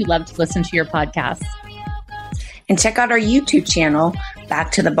wherever you love to listen to your podcasts. And check out our YouTube channel,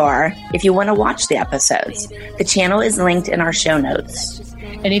 Back to the Bar, if you want to watch the episodes. The channel is linked in our show notes.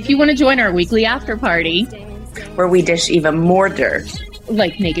 And if you want to join our weekly after party, where we dish even more dirt,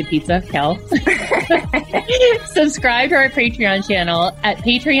 like naked pizza, Kel. Subscribe to our Patreon channel at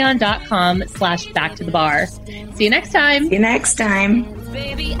patreon.com/backtothebar. See you next time. See you next time.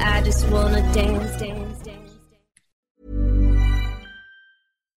 Baby, I just wanna dance, dance, dance.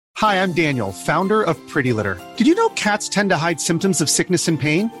 Hi, I'm Daniel, founder of Pretty Litter. Did you know cats tend to hide symptoms of sickness and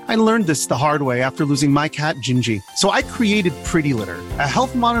pain? I learned this the hard way after losing my cat, Gingy. So I created Pretty Litter, a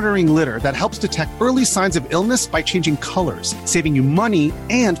health monitoring litter that helps detect early signs of illness by changing colors, saving you money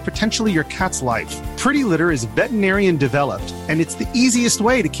and potentially your cat's life. Pretty Litter is veterinarian developed, and it's the easiest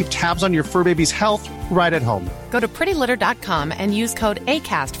way to keep tabs on your fur baby's health right at home. Go to prettylitter.com and use code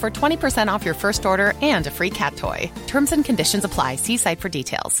ACAST for 20% off your first order and a free cat toy. Terms and conditions apply. See site for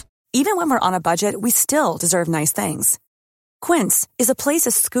details. Even when we're on a budget, we still deserve nice things. Quince is a place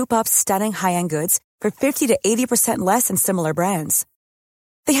to scoop up stunning high-end goods for 50 to 80% less than similar brands.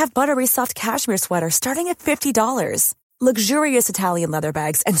 They have buttery soft cashmere sweaters starting at $50, luxurious Italian leather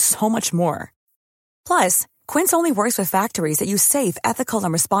bags, and so much more. Plus, Quince only works with factories that use safe, ethical,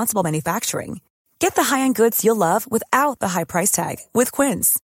 and responsible manufacturing. Get the high-end goods you'll love without the high price tag with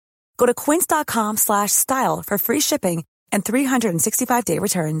Quince. Go to quince.com/style for free shipping and 365-day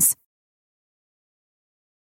returns.